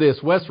 listen to this.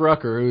 Wes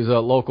Rucker, who's a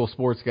local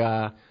sports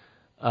guy,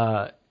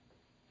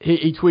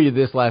 he tweeted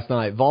this last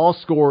night. Vols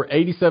score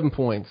 87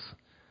 points.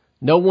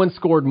 No one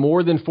scored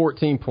more than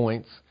 14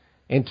 points,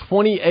 and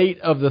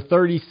 28 of the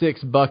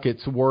 36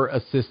 buckets were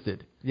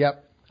assisted.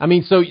 Yep. I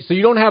mean, so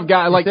you don't have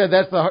guys like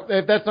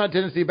if that's not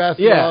Tennessee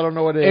basketball, I don't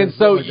know what it is. And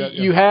so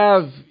you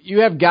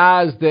have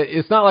guys that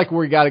it's not like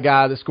we got a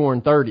guy that's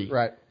scoring 30.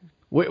 Right.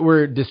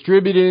 We're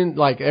distributing,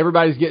 like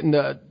everybody's getting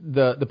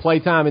the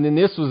play time, and then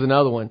this was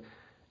another one.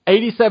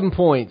 87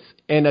 points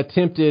and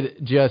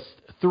attempted just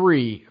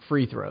 3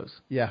 free throws.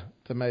 Yeah,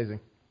 it's amazing.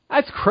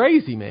 That's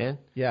crazy, man.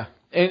 Yeah.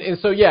 And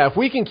so, yeah, if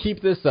we can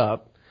keep this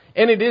up,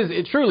 and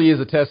it truly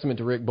is a testament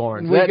to Rick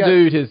Barnes.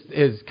 Dude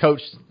has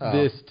coached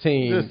this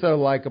team. They're so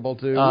likable,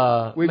 too.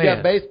 We've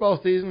got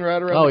baseball season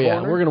right around the corner. Oh,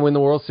 yeah, we're going to win the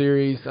World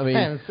Series. I mean,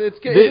 man, this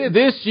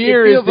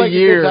year is the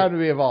year. It's time to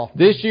be involved.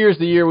 This year's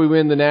the year we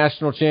win the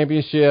national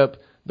championship,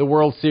 the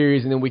World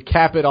Series, and then we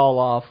cap it all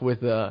off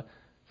with a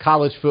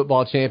college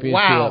football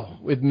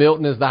championship with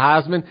Milton as the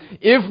Heisman.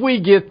 If we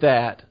get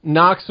that,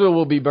 Knoxville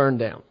will be burned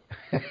down.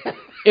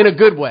 In a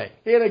good way.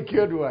 In a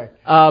good way.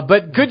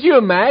 But could you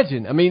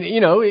imagine? I mean,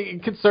 you know,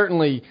 it could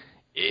certainly,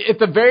 at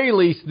the very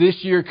least,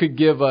 this year could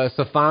give us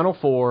a Final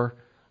Four,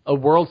 a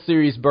World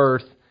Series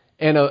berth,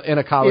 and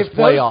a college playoff.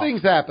 If those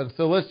things happen,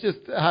 so let's just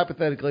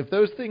hypothetically, if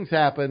those things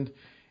happened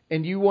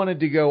and you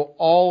wanted to go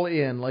all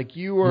in, like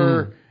you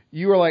were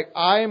like,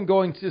 I am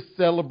going to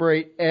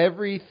celebrate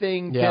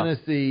everything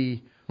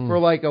Tennessee for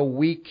like a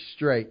week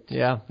straight.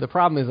 Yeah, the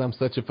problem is I'm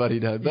such a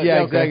fuddy-dud.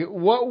 Yeah, exactly.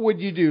 What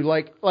would you do?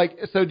 Like,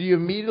 so do you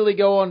immediately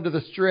go onto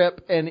the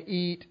Strip and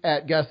eat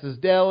at Gus's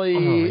Deli?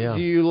 Oh, yeah.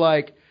 You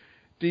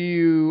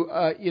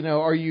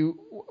know, are you,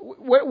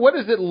 what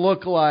does it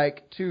look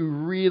like to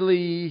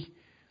really,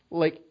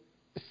 like,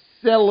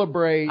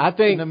 celebrate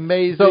an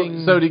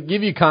amazing... So to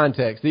give you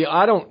context,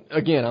 I'm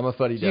a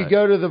fuddy-dud. Do you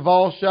go to the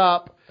Vol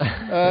shop?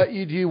 Do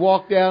you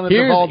walk down at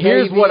the Vol Navy?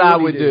 Here's what I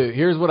would do.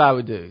 Here's what I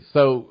would do.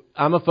 So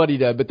I'm a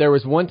fuddy-dud, but there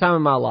was one time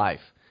in my life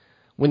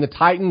when the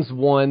Titans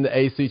won the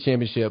AC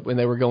championship when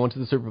they were going to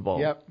the Super Bowl.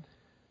 Yep.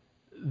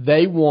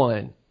 They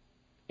won,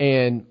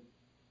 and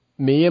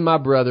me and my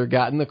brother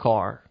got in the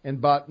car and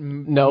bought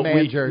jerseys.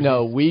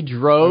 No, we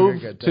drove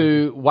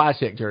to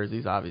Y-Check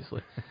jerseys,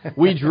 obviously.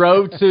 We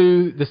drove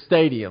to the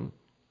stadium,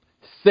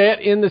 sat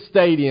in the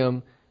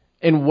stadium,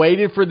 and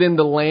waited for them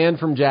to land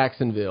from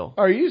Jacksonville.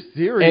 Are you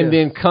serious? And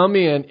then come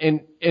in,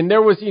 and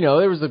there was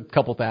a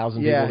couple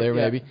thousand people there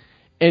maybe.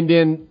 And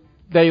then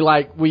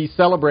we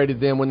celebrated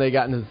them when they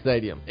got into the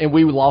stadium, and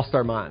we lost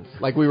our minds.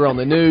 Like we were on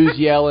the news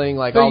yelling,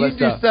 like all that stuff.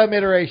 So you do some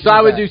iteration. So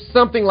I would do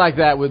something like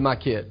that with my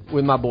kid,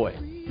 with my boy.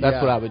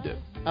 That's what I would do.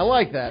 I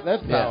like that.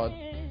 That's solid.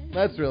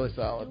 That's really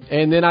solid.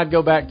 And then I'd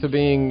go back to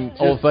being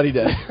old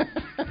fuddy-dud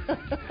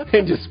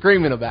and just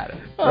screaming about it.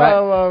 Right? I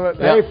love it.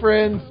 Yep. Hey,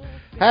 friends,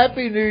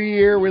 Happy New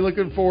Year. We're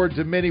looking forward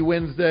to many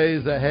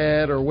Wednesdays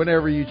ahead or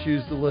whenever you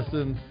choose to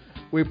listen.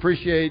 We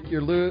appreciate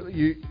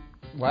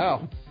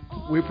Wow.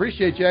 We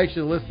appreciate you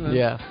actually listening.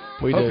 Yeah,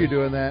 we do. Hope you're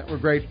doing that. We're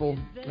grateful.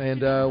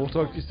 And we'll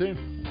talk to you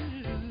soon.